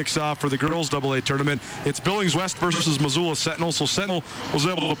tournament kicks off for the girls AA tournament. It's Billings West versus Missoula Sentinel, so Sentinel was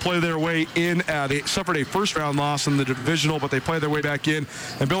able to play their way in. They suffered a first-round loss in the divisional, but they played their way back in.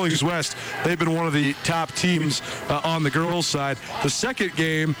 And Billings West, they've been one of the top teams on the girls' side. The second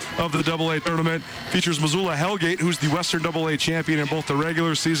game of the AA tournament features Missoula Hellgate, who's the Western AA champion in both the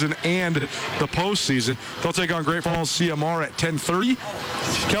regular season and the postseason. They'll take on Great Falls CMR at 10:30.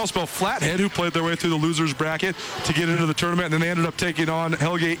 Kalispell Flathead, who played their way through the losers bracket to get into the tournament, and then they ended up taking on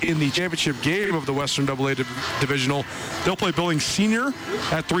Hellgate in the championship game of the Western AA divisional. They'll play Billings Senior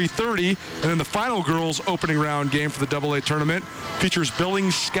at 3:30, and then the final girls opening round game for the AA tournament features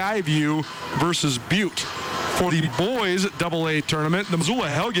Billings Skyview versus Butte. For the boys AA tournament, the Missoula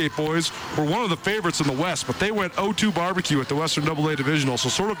Hellgate boys were one of the favorites in the West, but they went 0-2 barbecue at the Western AA divisional, so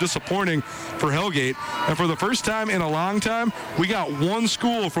sort of disappointing for Hellgate. And for the first time in a long time, we got one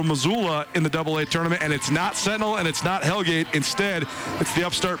school from Missoula in the AA tournament, and it's not Sentinel and it's not Hellgate. Instead, it's the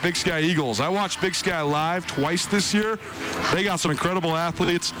upstart Big Sky Eagles. I watched Big Sky live twice this year. They got some incredible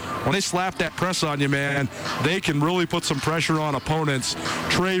athletes. When they slap that press on you, man, they can really put some pressure on opponents.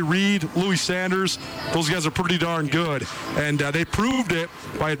 Trey Reed, Louis Sanders, those guys are pretty darn good, and they proved it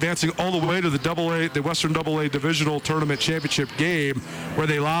by advancing all the way to the Western AA divisional tournament championship game, where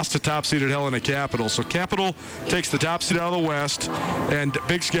they lost to top-seeded Helena Capital. So Capital takes the top seed out of the West, and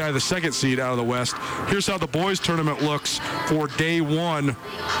Big Sky the second seed out of the West. Here's how the boys tournament looks for day 1,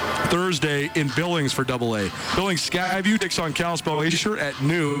 Thursday in Billings for AA. Billings Skyview takes on Kalispell Glacier at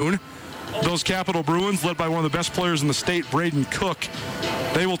noon. Those Capital Bruins, led by one of the best players in the state, Braden Cook,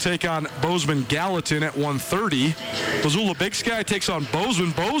 they will take on Bozeman Gallatin at 1:30. Missoula Big Sky takes on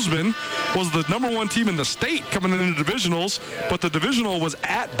Bozeman. Bozeman was the number 1 team in the state coming into divisionals, but the divisional was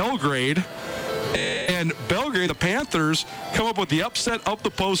at Belgrade. And Belgrade, the Panthers, come up with the upset of the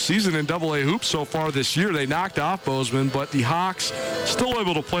postseason in AA hoops so far this year. They knocked off Bozeman, but the Hawks still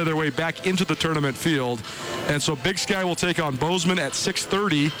able to play their way back into the tournament field. And so Big Sky will take on Bozeman at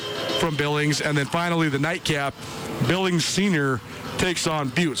 6:30 from Billings. And then finally the nightcap, Billings Senior takes on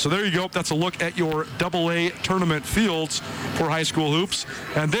Butte. So there you go. That's a look at your AA tournament fields for high school hoops.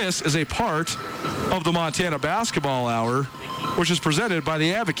 And this is a part of the Montana Basketball Hour, which is presented by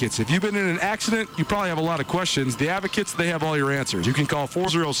the Advocates. If you've been in an accident, you probably have a lot of questions. The Advocates, they have all your answers. You can call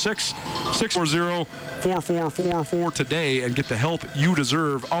 406-640-4444 today and get the help you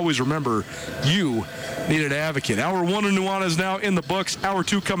deserve. Always remember, you need an advocate. Hour 1 in Nuanez now in the books. Hour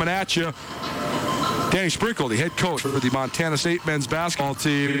 2 coming at you. Danny Sprinkle, the head coach for the Montana State men's basketball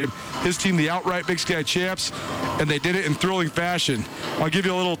team. His team, the outright Big Sky champs, and they did it in thrilling fashion. I'll give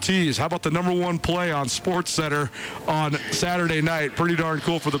you a little tease. How about the number 1 play on SportsCenter on Saturday night? Pretty darn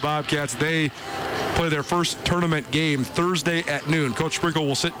cool for the Bobcats. They play their first tournament game Thursday at noon. Coach Sprinkle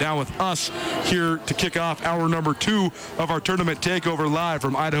will sit down with us here to kick off hour number 2 of our tournament takeover live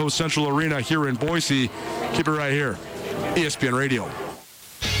from Idaho Central Arena here in Boise. Keep it right here. ESPN Radio.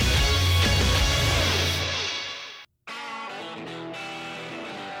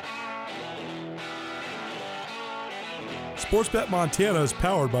 Sportsbet Montana is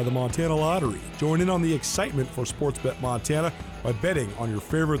powered by the Montana Lottery. Join in on the excitement for Sportsbet Montana by betting on your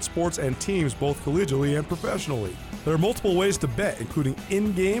favorite sports and teams both collegially and professionally. There are multiple ways to bet, including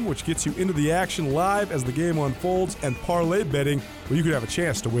in-game, which gets you into the action live as the game unfolds, and parlay betting, where you could have a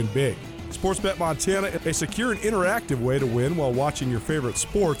chance to win big. Sportsbet Montana is a secure and interactive way to win while watching your favorite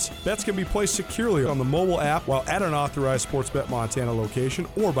sports. Bets can be placed securely on the mobile app while at an authorized Sportsbet Montana location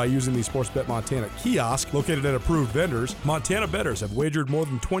or by using the Sportsbet Montana kiosk located at approved vendors. Montana bettors have wagered more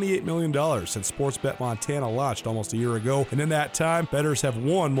than $28 million since Sportsbet Montana launched almost a year ago, and in that time, bettors have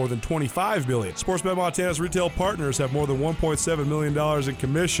won more than $25 million. Sportsbet Montana's retail partners have more than $1.7 million in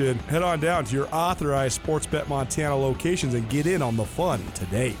commission. Head on down to your authorized Sportsbet Montana locations and get in on the fun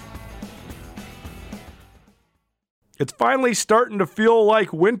today. It's finally starting to feel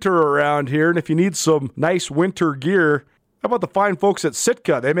like winter around here, and if you need some nice winter gear, how about the fine folks at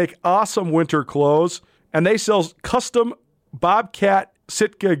Sitka? They make awesome winter clothes, and they sell custom Bobcat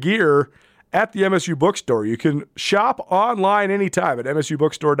Sitka gear at the MSU Bookstore. You can shop online anytime at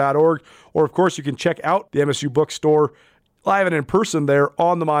msubookstore.org, or of course you can check out the MSU Bookstore live and in person there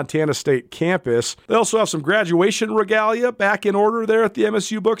on the Montana State campus. They also have some graduation regalia back in order there at the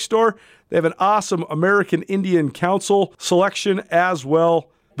MSU Bookstore. They have an awesome American Indian Council selection as well.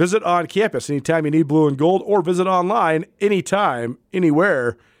 Visit on campus anytime you need blue and gold, or visit online anytime,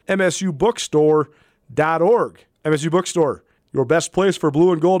 anywhere, msubookstore.org. MSU Bookstore, your best place for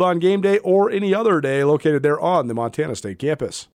blue and gold on game day or any other day, located there on the Montana State campus.